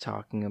girl we were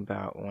talking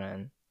about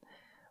when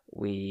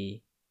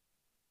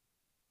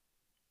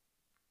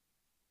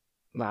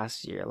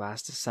last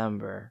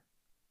December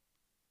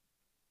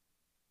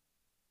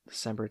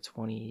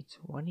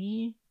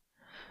 2020,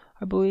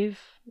 I believe.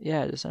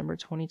 Yeah, December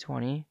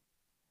 2020,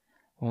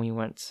 when we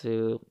went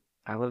to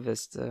Isla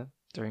Vista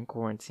during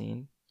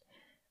quarantine.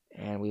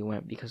 And we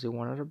went because we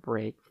wanted a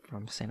break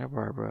from Santa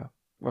Barbara,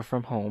 or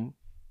from home,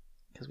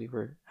 because we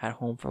were at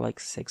home for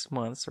 6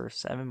 months or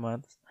 7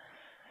 months.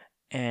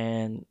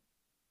 And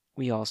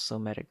we also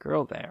met a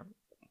girl there.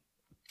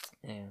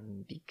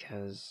 And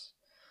because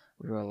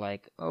we were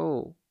like,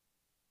 "Oh,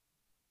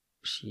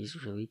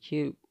 she's really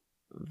cute."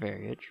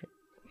 Very attractive.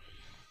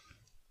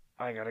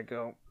 I gotta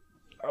go.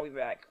 I'll be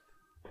back.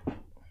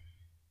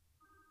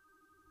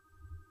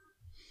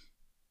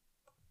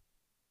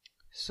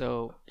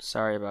 So,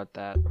 sorry about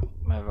that.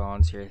 My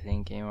volunteer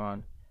thing came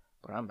on,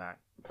 but I'm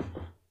back.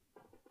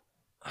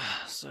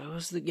 So it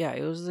was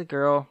the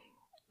girl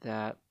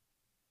that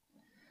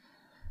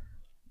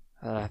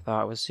I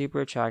thought was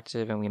super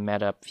attractive, and we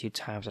met up a few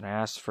times, and I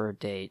asked for a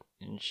date,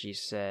 and she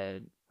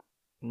said,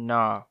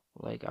 "Nah,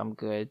 I'm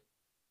good.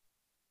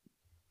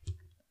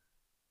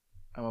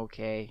 I'm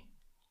okay.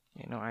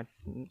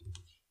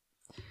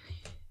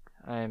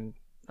 I'm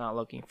not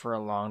looking for a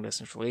long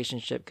distance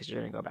relationship because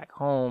you're gonna go back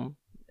home,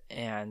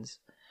 and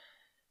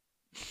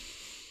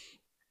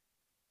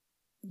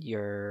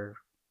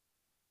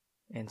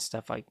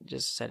stuff."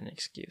 Just said an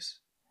excuse,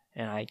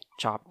 and I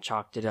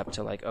chalked it up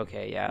to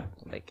okay, yeah,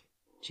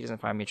 she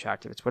doesn't find me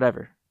attractive, it's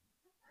whatever.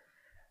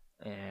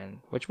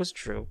 And which was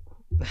true.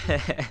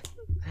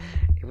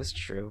 It was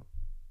true.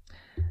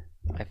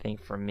 I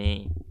think for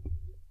me,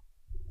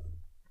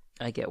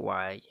 I get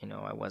why,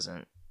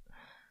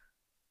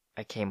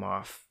 I came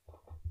off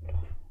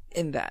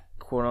in that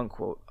quote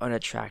unquote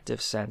unattractive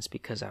sense,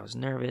 because I was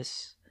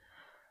nervous.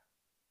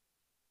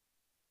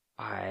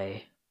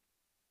 I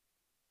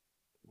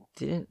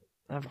didn't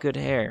have good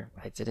hair.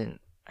 I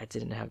didn't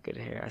have good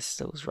hair. I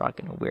still was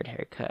rocking a weird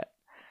haircut.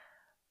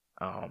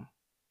 I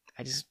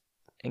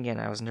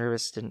was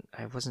nervous.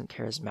 I wasn't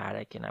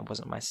charismatic, and I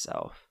wasn't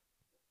myself.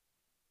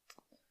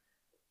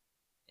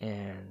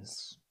 And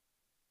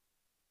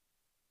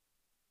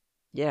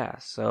yeah,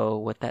 so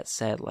with that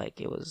said,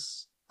 like,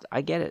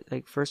 I get it,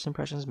 like, first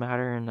impressions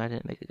matter, and I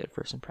didn't make a good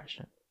first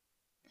impression.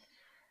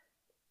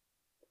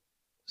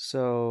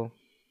 So,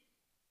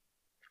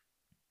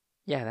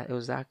 yeah, it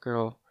was that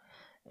girl,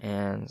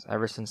 and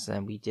ever since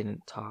then, we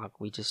didn't talk.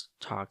 We just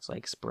talked,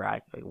 like,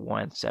 sporadic, like,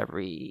 once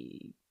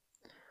every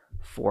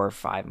 4 or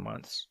 5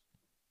 months.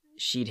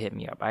 She'd hit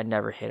me up. I'd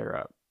never hit her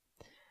up.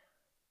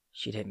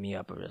 She'd hit me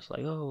up and just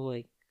like, oh,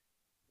 like,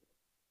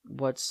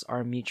 what's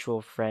our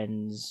mutual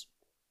friends?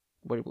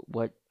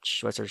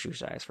 What's her shoe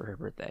size for her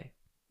birthday?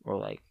 Or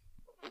like,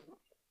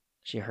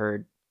 she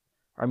heard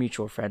our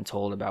mutual friend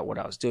told about what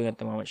I was doing at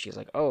the moment. She's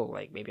like, oh,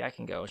 like maybe I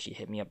can go. And she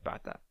hit me up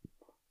about that,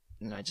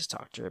 and I just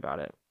talked to her about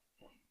it.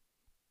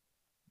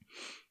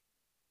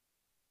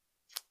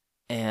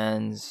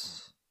 And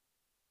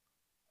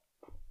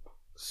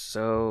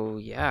so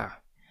yeah,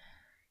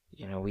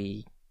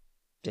 we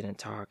didn't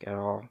talk at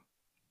all.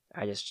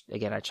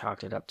 I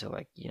chalked it up to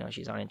like,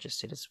 she's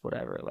uninterested. It's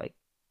whatever. Like,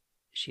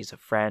 she's a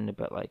friend,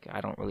 but like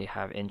I don't really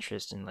have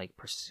interest in like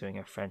pursuing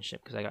a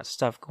friendship because I got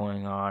stuff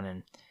going on,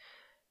 and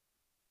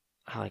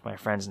I like my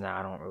friends now.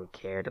 I don't really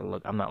care to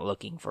look. I'm not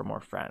looking for more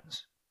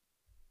friends.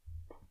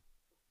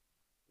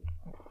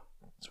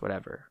 It's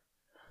whatever.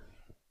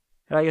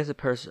 And I guess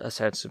a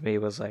sense of me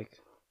was like,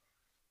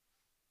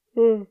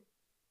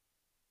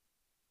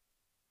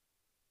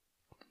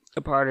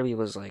 a part of me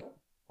was like,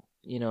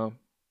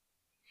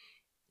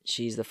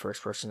 she's the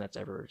first person that's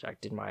ever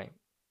rejected my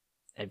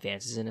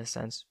advances in a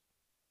sense.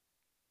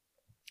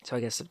 So I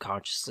guess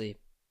subconsciously,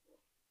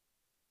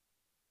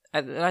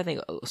 and I think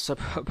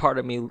a part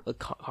of me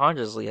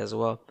consciously as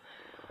well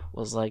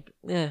was like,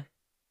 I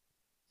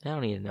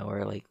don't need to know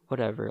her. Like,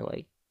 whatever.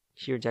 Like,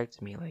 she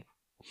rejected me. Like,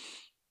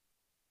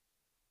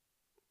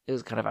 it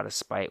was kind of out of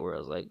spite where I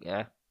was like,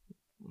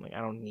 like,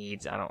 I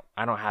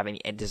don't have any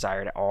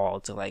desire at all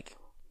to like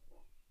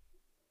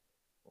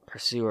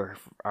pursue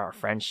our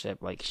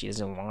friendship. Like, she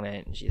doesn't want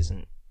it, and she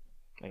doesn't,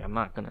 like, I'm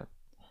not gonna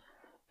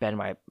bend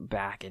my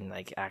back and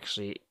like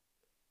actually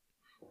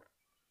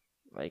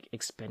like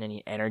expend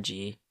any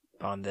energy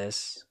on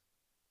this.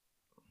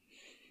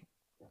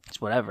 It's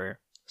whatever.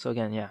 So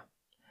again, yeah,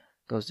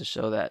 goes to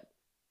show that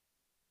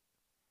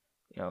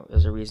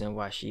there's a reason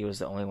why she was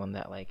the only one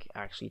that like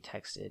actually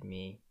texted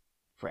me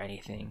for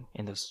anything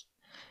in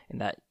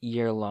that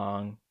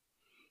year-long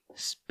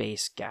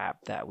space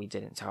gap that we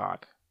didn't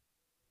talk.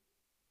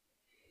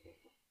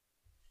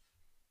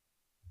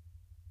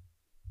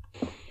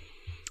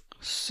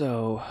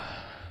 So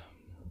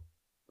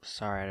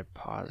sorry to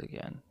pause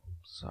again.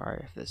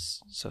 Sorry if the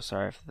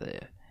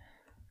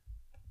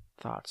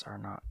thoughts are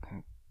not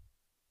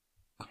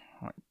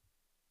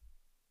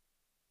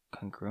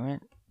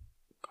congruent,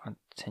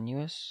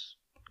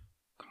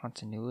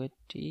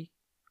 continuity.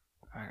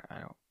 I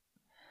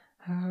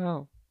don't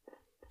know.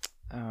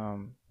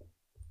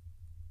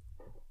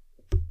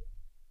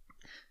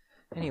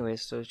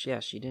 Anyways, so yeah,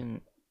 she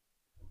didn't.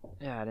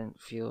 Yeah, I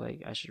didn't feel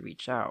like I should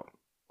reach out.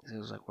 It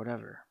was like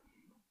whatever.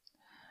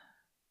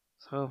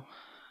 So,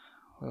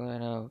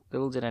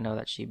 little did I know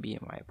that she'd be in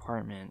my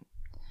apartment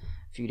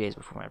a few days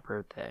before my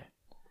birthday.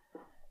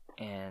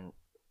 And,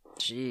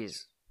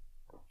 jeez,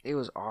 it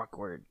was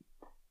awkward.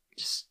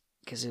 Just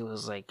because it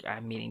was like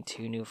I'm meeting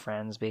 2 new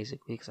friends,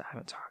 basically, because I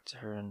haven't talked to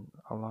her in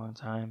a long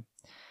time.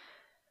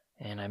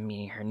 And I'm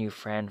meeting her new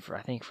friend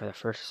for the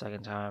first or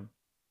second time.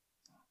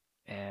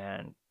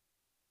 And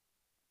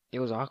it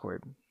was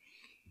awkward,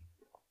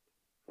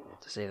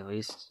 to say the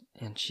least.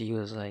 And she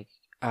was like,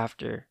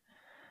 after,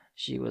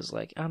 she was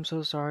like, I'm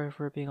so sorry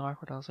for it being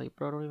awkward. I was like,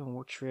 bro, don't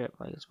even trip.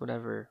 Like, it's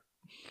whatever.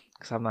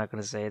 Because I'm not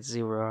going to say it's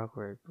super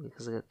awkward.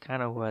 Because it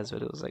kind of was,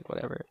 but it was like,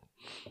 whatever.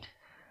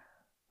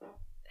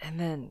 And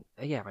then,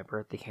 yeah, my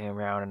birthday came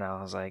around and I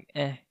was like,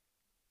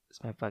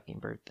 it's my fucking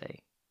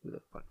birthday. Who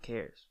the fuck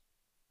cares?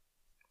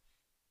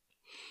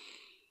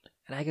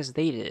 And I guess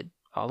they did.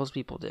 All those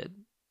people did.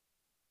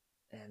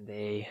 And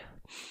they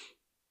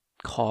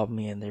called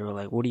me and they were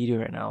like, what are you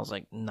doing right now? I was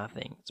like,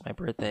 nothing. It's my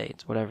birthday.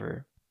 It's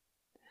whatever.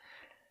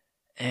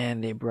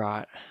 And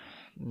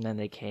then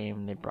they came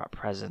and they brought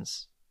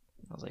presents.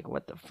 I was like,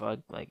 what the fuck?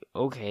 Like,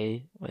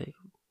 okay. Like,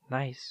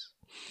 nice.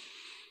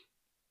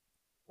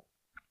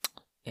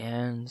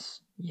 And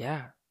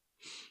yeah.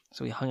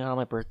 So we hung out on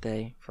my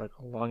birthday for like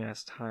a long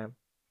ass time.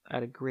 I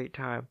had a great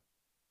time.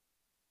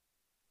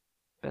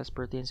 Best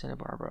birthday in Santa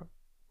Barbara.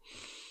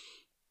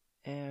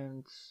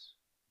 And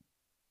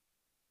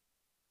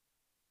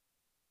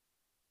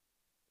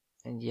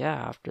yeah,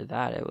 after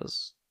that that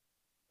was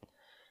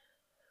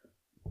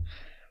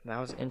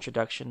the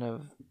introduction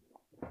of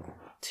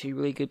 2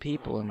 really good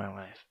people in my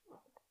life.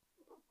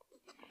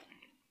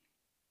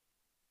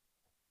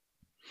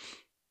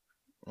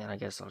 And I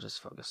guess I'll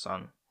just focus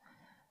on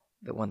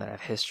the one that I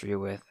have history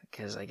with,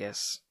 because I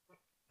guess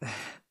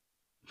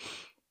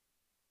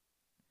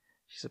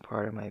she's a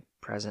part of my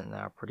present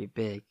now, pretty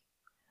big.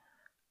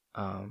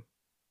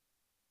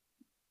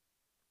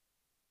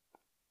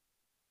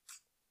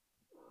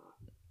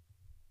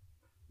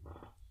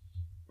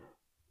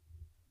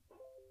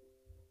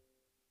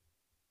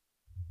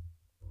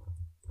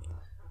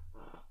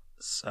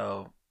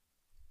 So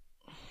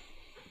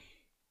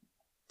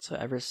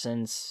ever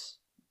since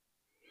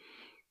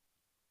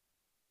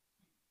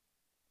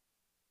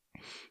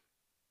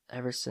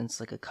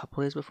like a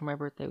couple days before my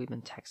birthday, we've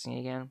been texting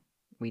again.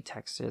 We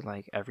texted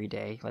like every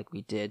day, like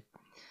we did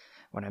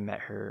when I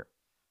met her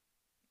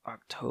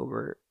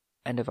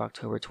end of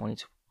October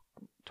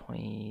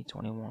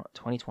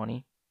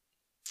 2020.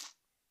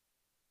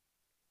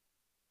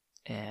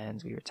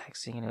 And we were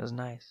texting and it was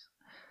nice.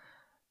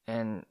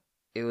 And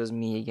it was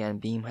me again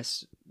being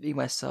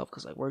myself,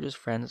 because like we're just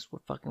friends, we're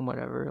fucking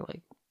whatever,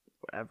 like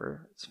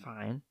whatever, it's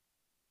fine.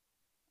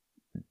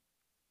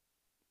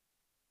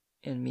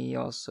 And me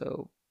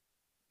also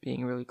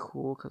being really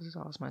cool because I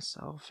was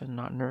myself, and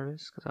not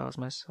nervous because I was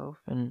myself,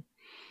 and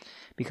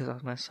because I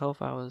was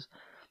myself I was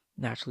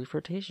naturally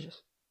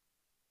flirtatious.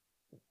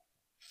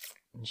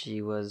 And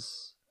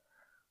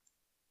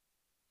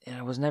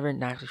I was never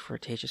naturally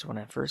flirtatious when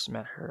I first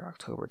met her,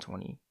 October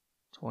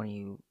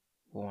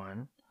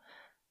 2021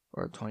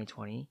 or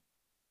 2020,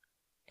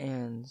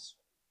 and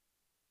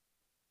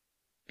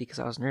because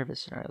I was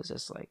nervous, and I was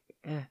just like,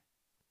 And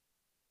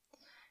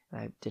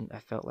I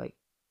felt like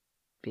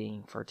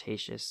being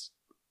flirtatious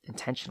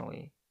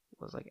intentionally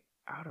was like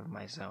out of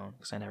my zone,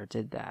 because I never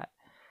did that,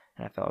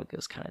 and I felt like it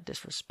was kind of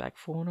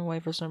disrespectful in a way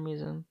for some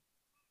reason,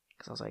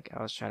 because I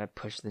was trying to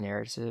push the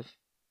narrative,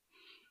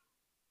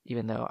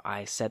 even though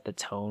I set the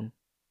tone.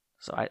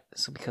 So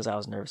because I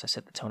was nervous, I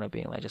set the tone of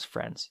being like just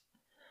friends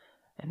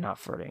and not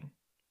flirting.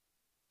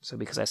 So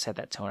because I set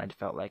that tone, I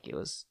felt like it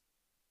was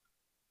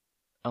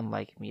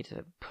unlike me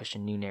to push a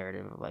new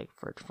narrative of like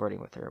flirting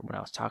with her when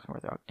I was talking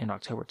with her in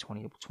October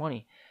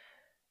 2020.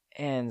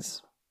 And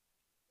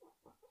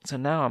so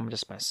now I'm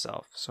just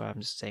myself. So I'm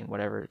just saying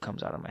whatever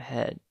comes out of my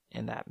head,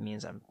 and that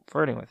means I'm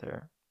flirting with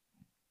her,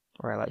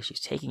 or like she's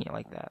taking it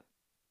like that.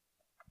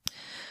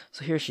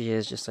 So here she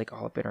is, just like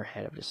all up in her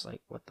head of just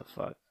like, what the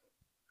fuck?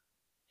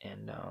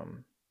 And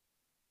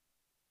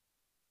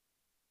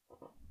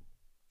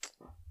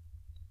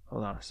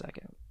hold on a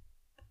second.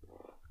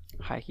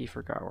 Heike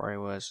forgot where I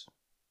was.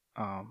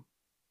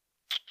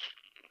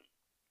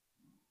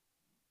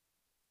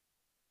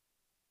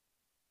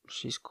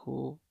 She's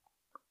cool.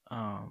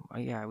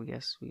 Yeah, we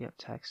guess we got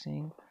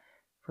texting,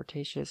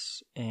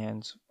 flirtatious,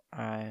 and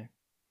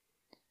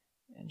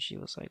she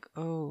was like,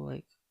 oh,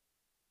 like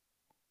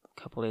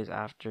a couple days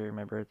after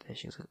my birthday,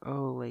 she was like,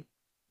 oh, like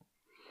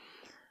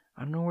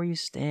I don't know where you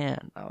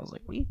stand. I was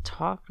like, what are you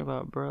talking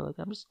about, bro? Like,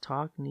 I'm just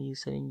talking to you,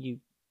 sending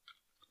you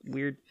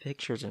weird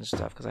pictures and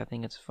stuff because I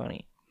think it's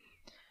funny.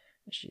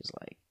 And she's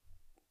like,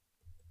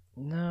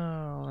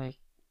 no, like,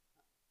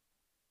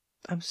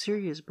 I'm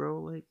serious, bro.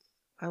 Like,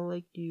 I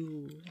like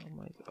you. I'm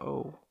like,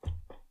 oh.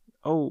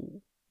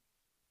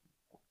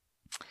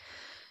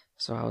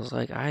 So I was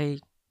like, I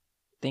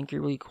think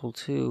you're really cool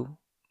too.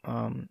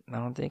 I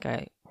don't think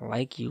I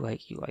like you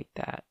like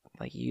that,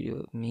 like you do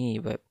with me,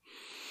 but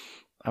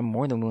I'm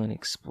more than willing to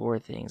explore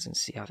things and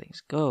see how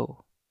things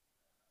go.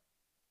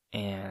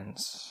 And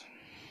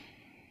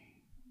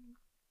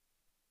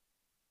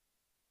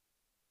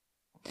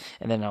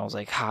then I was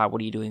like, what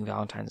are you doing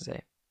Valentine's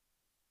Day?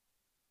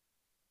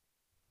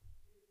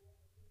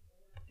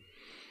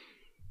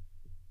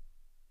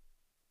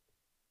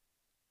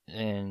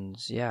 And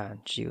yeah,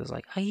 she was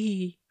like,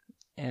 hi.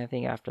 And I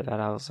think after that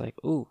I was like,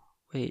 ooh,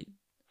 wait,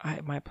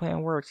 my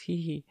plan works,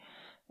 hee.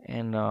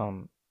 And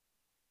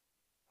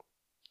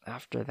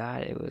after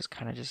that it was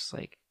kind of just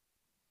like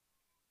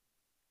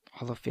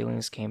all the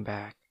feelings came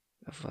back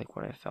of like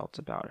what I felt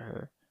about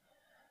her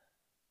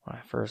when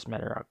I first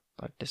met her,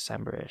 like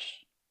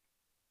December-ish.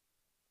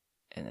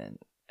 And then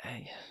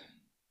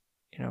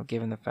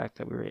given the fact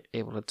that we were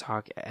able to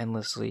talk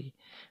endlessly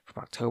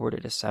from October to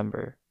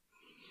December,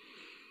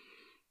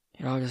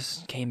 it all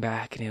just came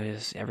back, and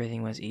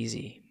everything was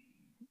easy.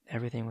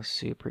 Everything was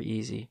super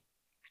easy.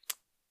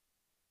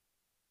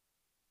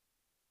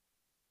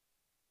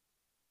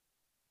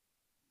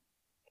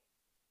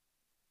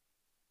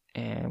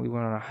 And we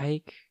went on a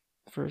hike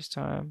the first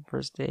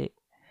date.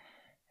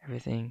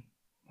 Everything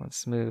went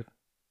smooth.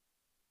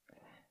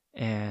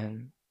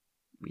 And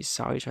we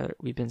saw each other.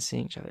 We've been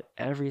seeing each other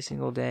every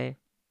single day.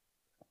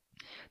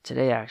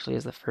 Today actually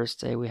is the first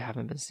day we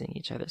haven't been seeing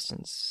each other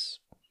since,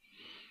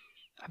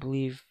 I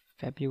believe,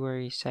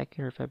 February 2nd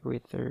or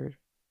February 3rd.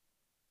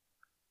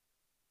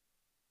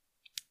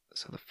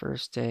 So the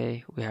first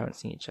day we haven't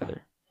seen each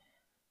other.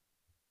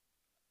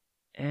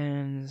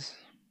 And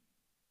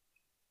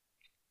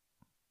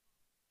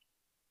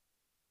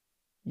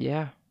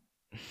yeah.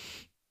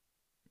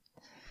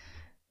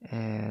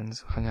 And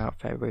hung out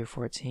February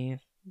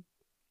 14th.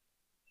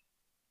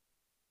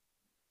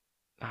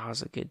 That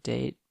was a good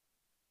date.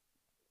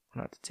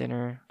 Went out to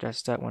dinner,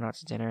 dressed up, went out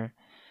to dinner,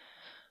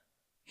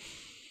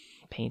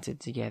 painted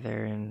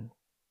together, and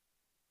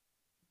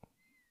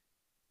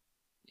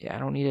yeah, I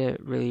don't need to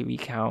really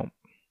recount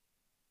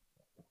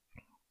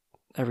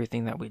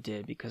everything that we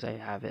did because I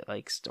have it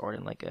like stored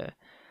in like a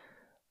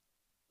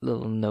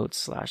little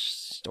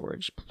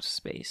notes/storage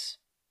space.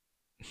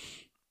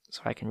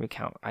 So I can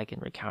recount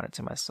it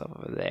to myself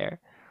over there.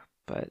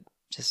 But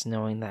just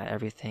knowing that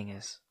everything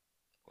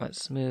went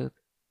smooth.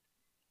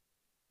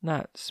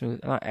 Not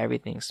smooth, not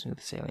everything smooth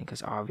sailing,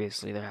 because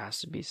obviously there has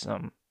to be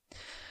some,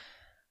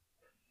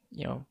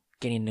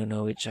 getting to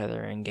know each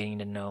other and getting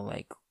to know,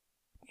 like,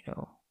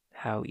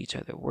 how each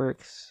other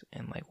works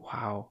and, like,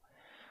 how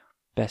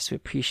best to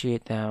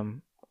appreciate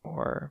them,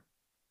 or,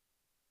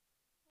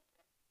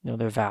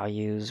 their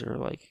values, or,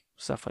 like,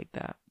 stuff like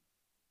that.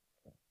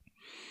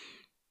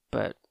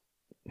 But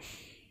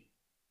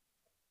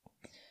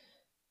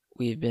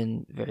we've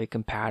been very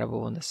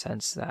compatible in the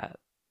sense that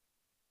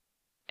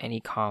any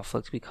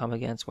conflict we come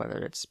against, whether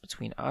it's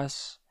between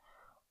us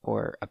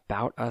or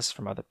about us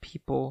from other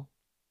people,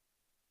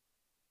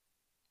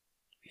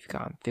 we've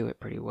gone through it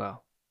pretty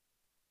well.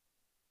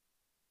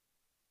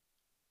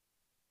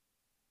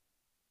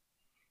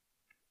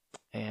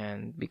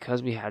 And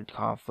because we had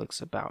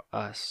conflicts about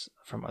us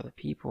from other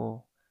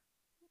people,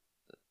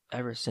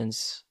 ever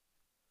since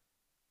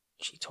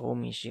she told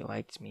me she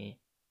liked me,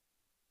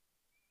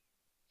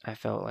 I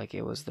felt like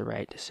it was the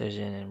right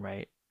decision and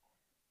right.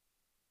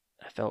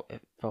 It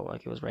felt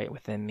like it was right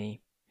within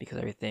me, because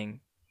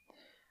everything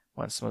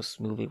went so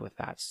smoothly with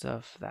that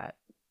stuff that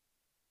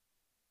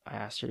I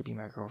asked her to be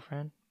my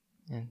girlfriend.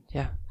 And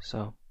yeah,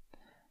 so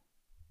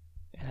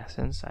in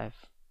essence, I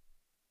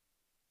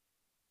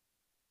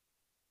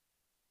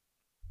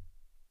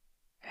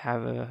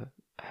have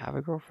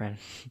a girlfriend.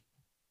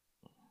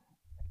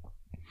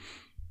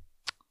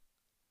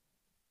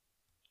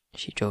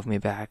 She drove me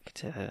back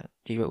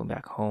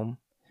home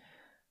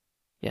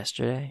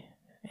yesterday,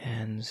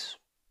 and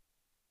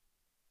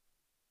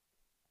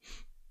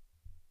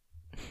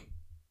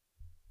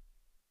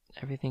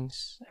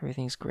everything's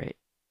great.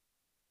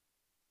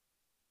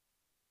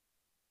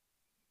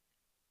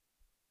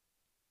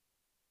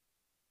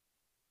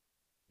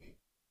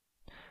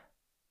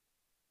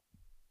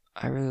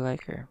 I really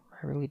like her.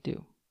 I really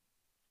do.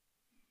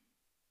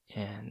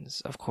 And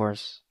of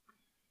course,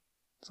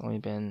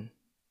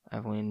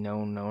 I've only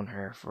known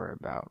her for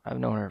about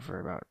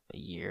a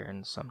year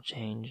and some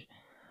change,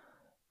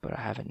 but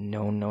I haven't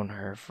known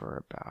her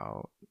for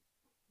about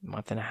a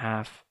month and a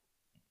half.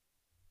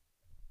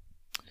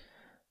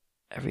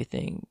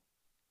 Everything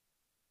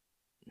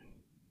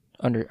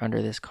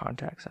under this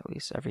context, at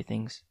least,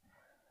 I'm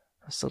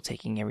still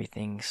taking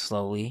everything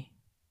slowly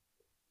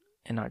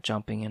and not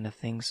jumping into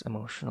things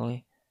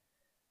emotionally,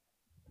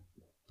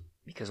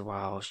 because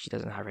while she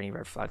doesn't have any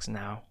red flags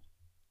now,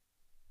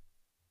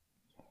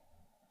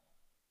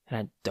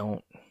 and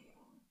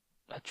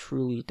I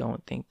truly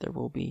don't think there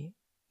will be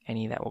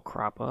any that will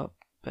crop up,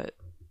 but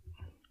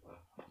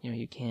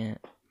you can't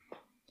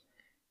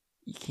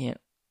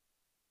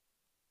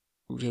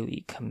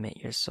really commit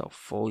yourself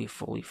fully,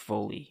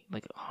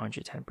 like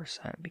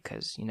 110%,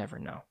 because you never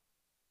know.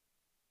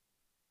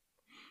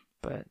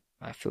 But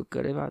I feel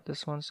good about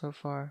this one so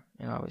far,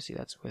 and obviously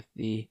that's with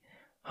the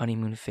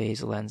honeymoon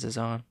phase lenses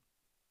on,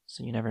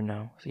 so you never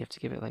know. So you have to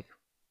give it like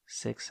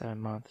 6-7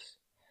 months,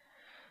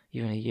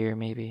 even a year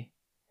maybe,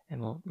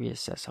 and we'll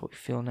reassess how we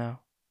feel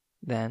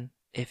then,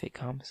 if it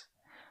comes.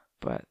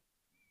 But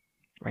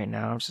right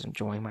now, I'm just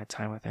enjoying my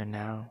time with her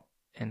now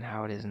and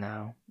how it is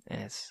now,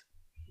 and it's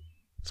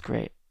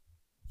great.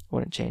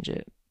 Wouldn't change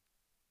it.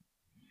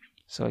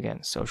 So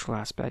again, social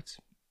aspects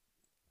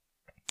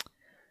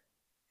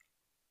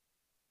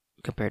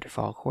compared to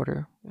fall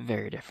quarter,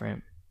 very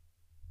different.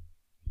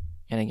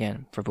 And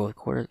again, for both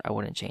quarters, I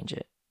wouldn't change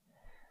it.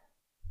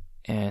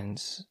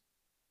 And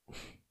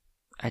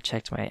I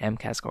checked my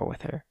MCAT score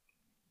with her,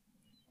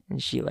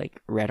 and she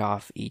like read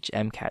off each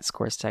MCAT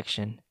score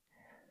section,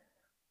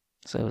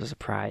 so it was a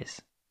surprise.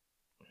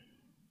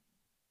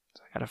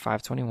 So I got a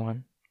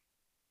 521,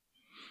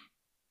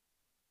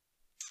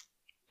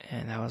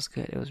 and that was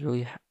good.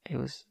 It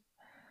was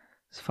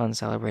fun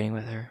celebrating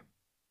with her,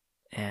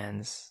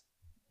 and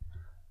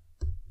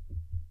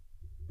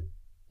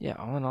yeah,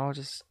 all in all, I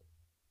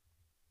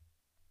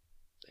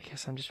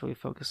guess I'm just really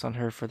focused on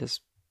her for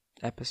this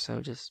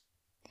episode.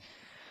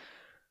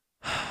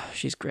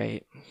 She's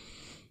great.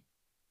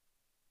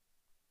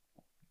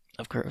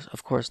 Of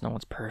course, no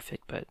one's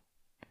perfect, but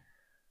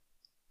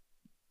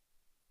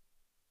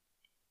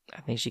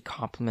I think she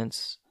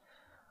complements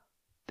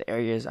the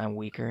areas I'm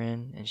weaker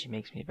in, and she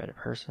makes me a better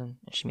person,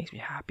 and she makes me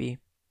happy.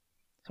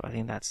 So I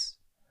think that's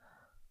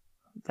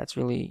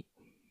really,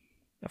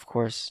 of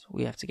course,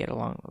 we have to get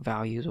along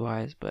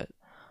values-wise, but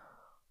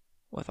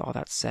with all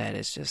that said,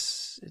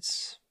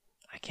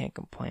 I can't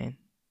complain.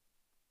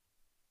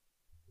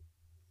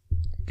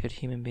 Good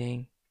human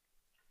being.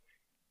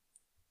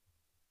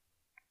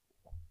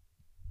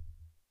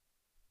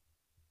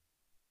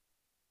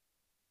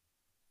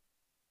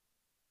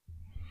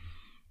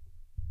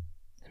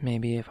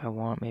 Maybe if I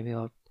want, maybe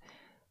I'll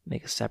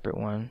make a separate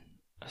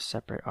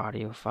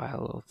audio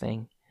file, little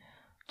thing,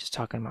 just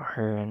talking about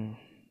her and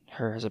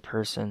her as a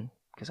person,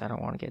 because I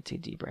don't want to get too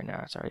deep right now.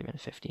 It's already been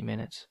 50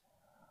 minutes.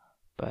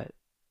 But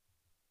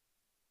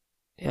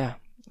yeah,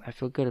 I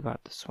feel good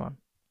about this one.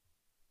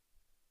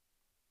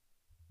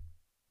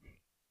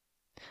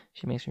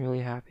 She makes me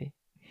really happy.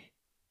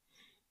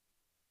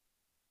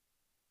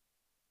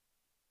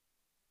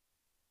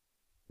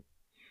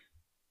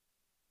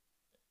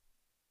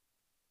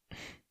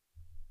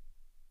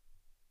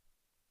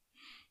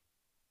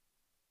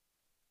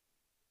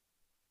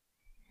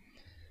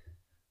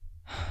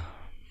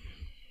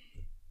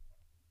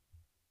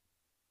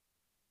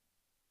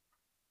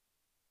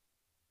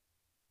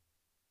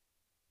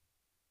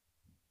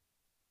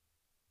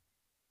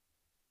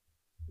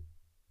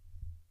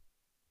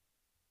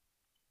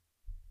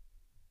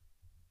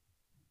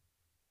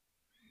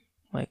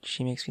 Like,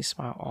 she makes me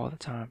smile all the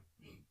time.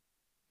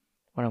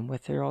 When I'm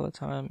with her all the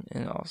time,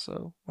 and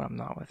also when I'm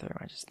not with her,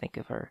 I just think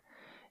of her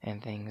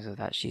and things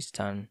that she's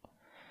done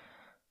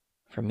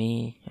for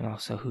me, and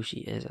also who she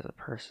is as a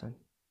person.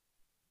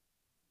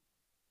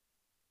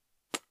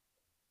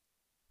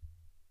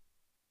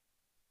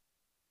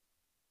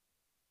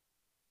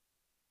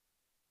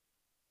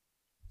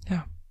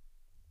 Yeah.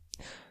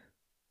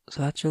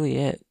 So that's really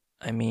it.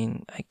 I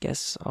mean, I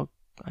guess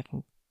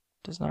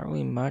there's not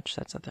really much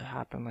that's had to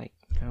happen, like,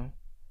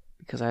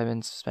 because I've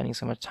been spending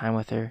so much time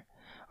with her.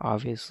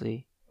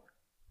 Obviously,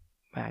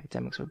 my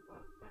academics were...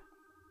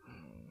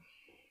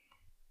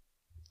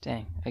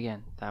 Dang,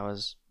 again, that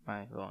was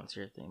my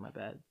volunteer thing, my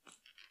bad.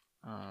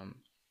 My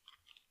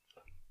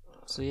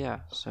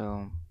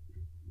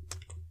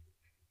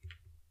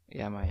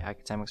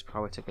academics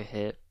probably took a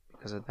hit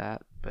because of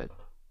that, but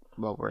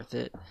well worth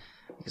it,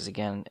 because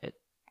again,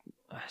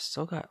 I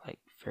still got like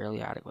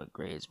fairly adequate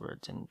grades where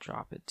it didn't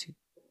drop it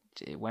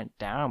went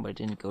down, but it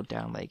didn't go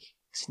down like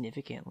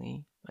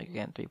significantly. Like,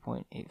 again,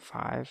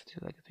 3.85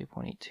 to like a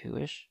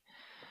 3.82-ish.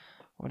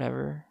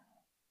 Whatever.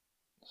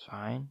 It's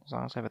fine. As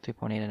long as I have a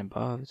 3.8 and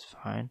above, it's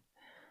fine.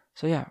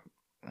 So yeah.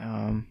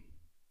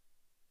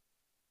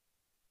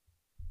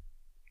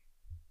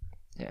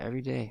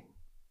 Every day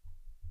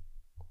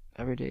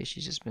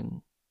she's just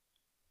been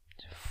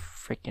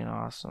freaking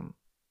awesome.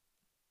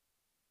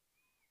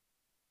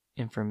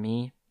 And for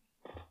me,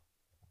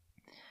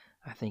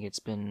 I think it's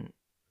been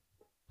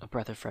a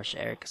breath of fresh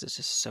air, because it's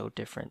just so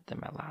different than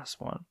my last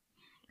one.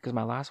 Because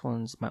my last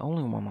one's the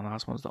only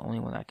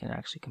one I can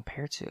actually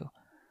compare to.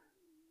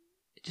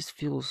 It just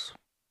feels...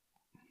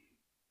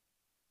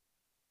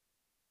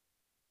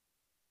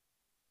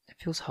 It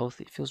feels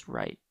healthy. It feels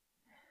right.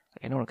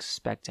 Like, I don't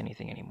expect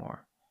anything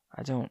anymore.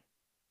 I don't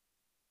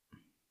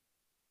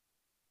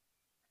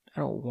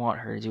want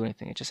her to do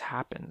anything. It just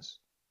happens.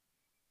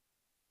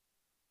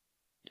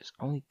 Just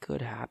only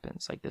good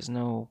happens. Like, there's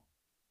no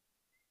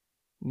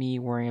me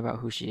worrying about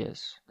who she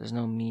is. There's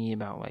no me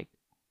about, like,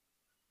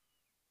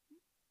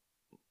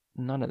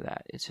 none of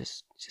that. It's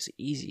just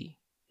easy.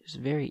 It's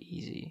very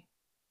easy.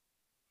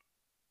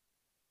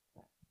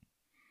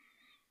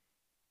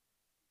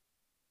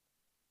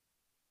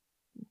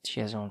 She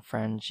has her own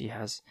friends.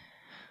 She's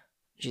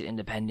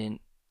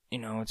independent.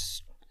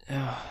 It's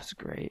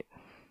great.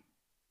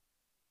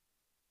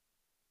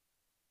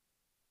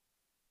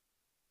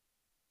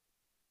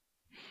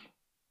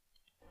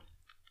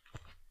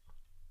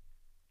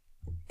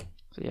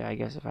 So yeah, I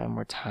guess if I have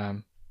more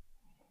time,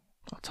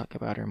 I'll talk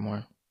about her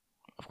more.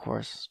 Of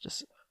course,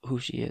 just who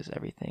she is,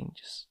 everything,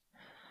 just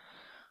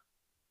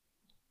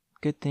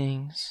good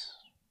things,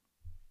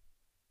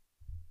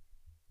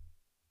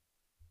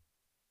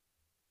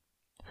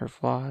 her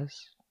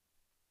flaws.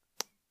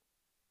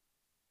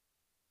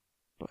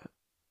 But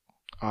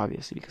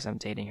obviously, because I'm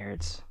dating her,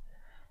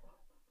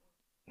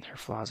 her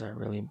flaws are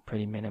really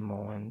pretty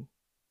minimal, and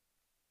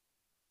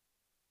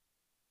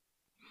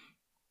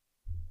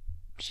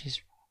she's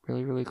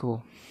really, really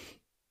cool.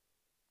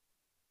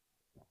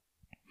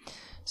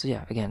 So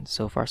yeah, again,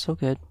 so far so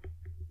good.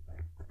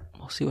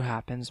 We'll see what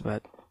happens,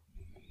 but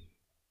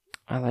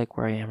I like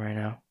where I am right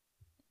now.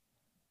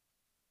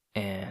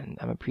 And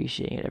I'm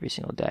appreciating it every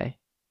single day.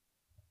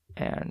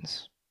 And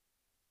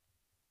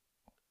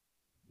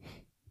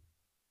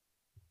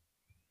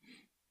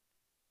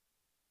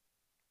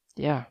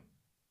yeah.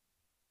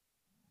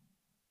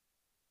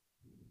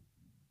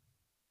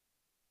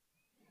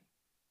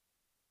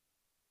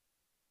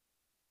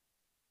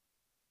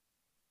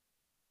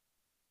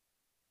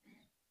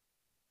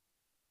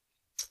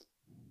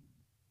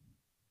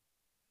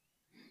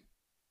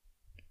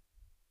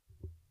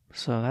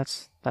 So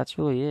that's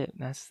really it.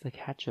 That's the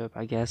catch up,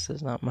 I guess.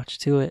 There's not much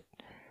to it.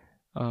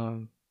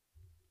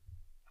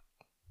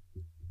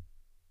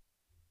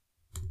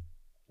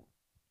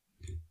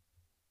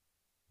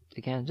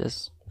 Again,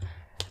 just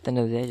at the end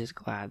of the day, just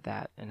glad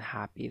that and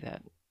happy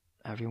that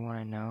everyone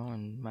I know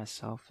and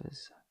myself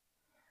is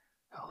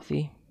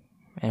healthy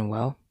and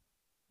well,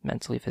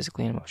 mentally,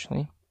 physically, and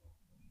emotionally.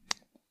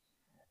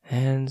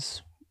 And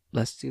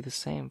let's do the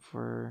same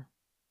for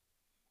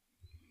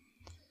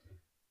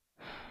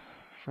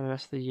the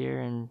rest of the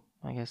year, and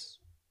I guess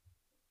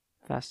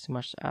if that's too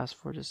much to ask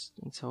for, just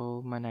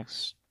until my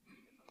next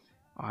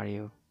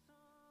audio.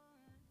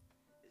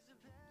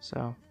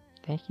 So,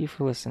 thank you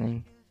for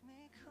listening.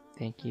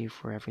 Thank you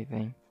for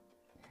everything.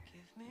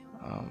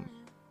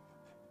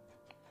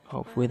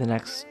 Hopefully the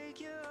next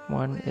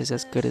one is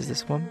as good as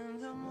this one.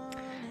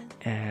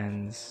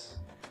 And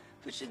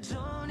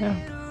yeah.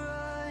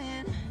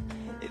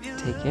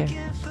 Take care.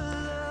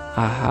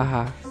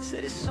 Ha.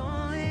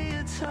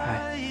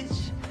 Bye.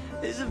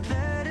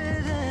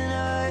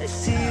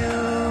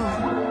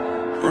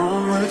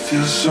 Wrong when it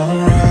feels so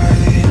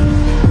right.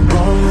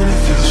 Wrong when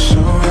it feels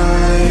so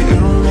right. It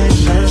don't make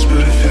sense,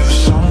 but it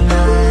feels so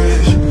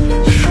nice.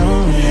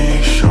 Show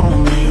me, show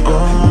me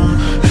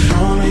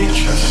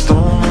just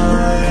don't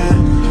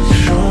mind.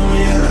 Show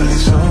me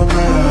eyes so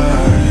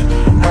bright.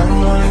 I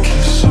wanna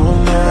kiss all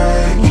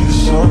night,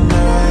 kiss all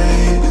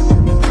night.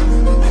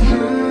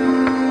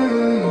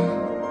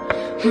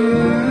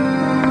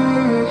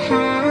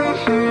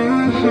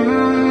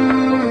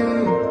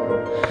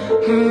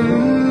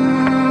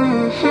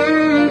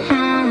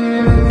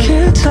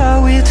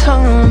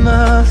 tongue in my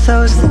mouth. I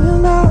was thinking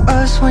about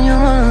us when you're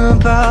running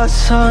about.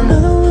 Saw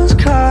another one's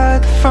car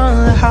at the front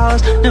of the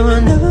house. Knew I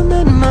never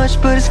meant much,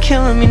 but it's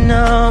killing me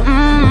now.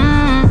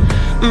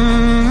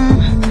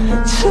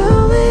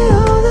 Tell me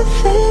all the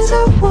things I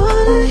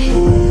wanna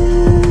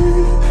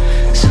hear,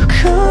 so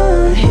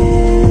come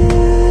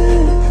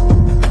here.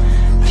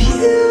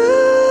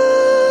 Beautiful,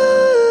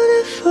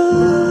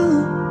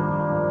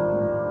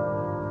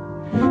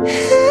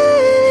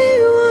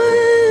 anyone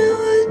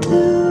would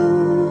do,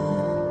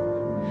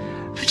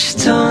 but you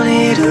don't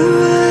need a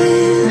run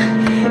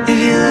if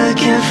you're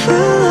looking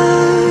for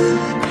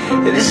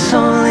love. If it's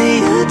only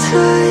a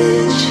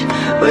touch,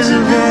 was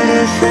it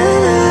better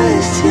than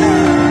us two?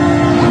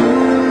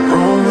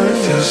 Wrong when it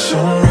feels so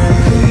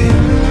right.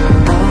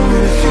 Wrong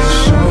when it feels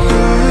so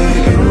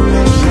right. It don't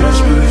make sense,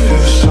 but it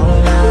feels so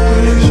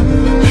nice.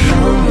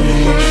 Show me,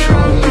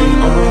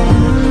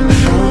 oh,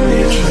 show me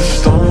you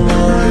just don't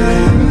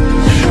mind.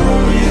 Show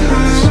me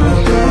life's so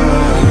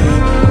bright.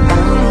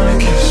 Wrong when it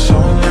gets so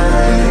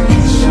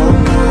nice,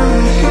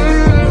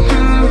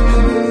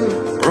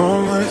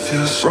 Wrong when it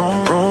feels wrong,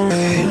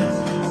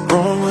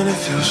 wrong when it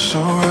feels so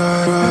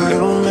right. It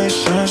don't make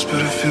sense,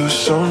 but it feels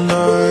so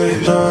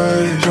nice.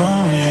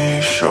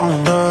 Show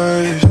me,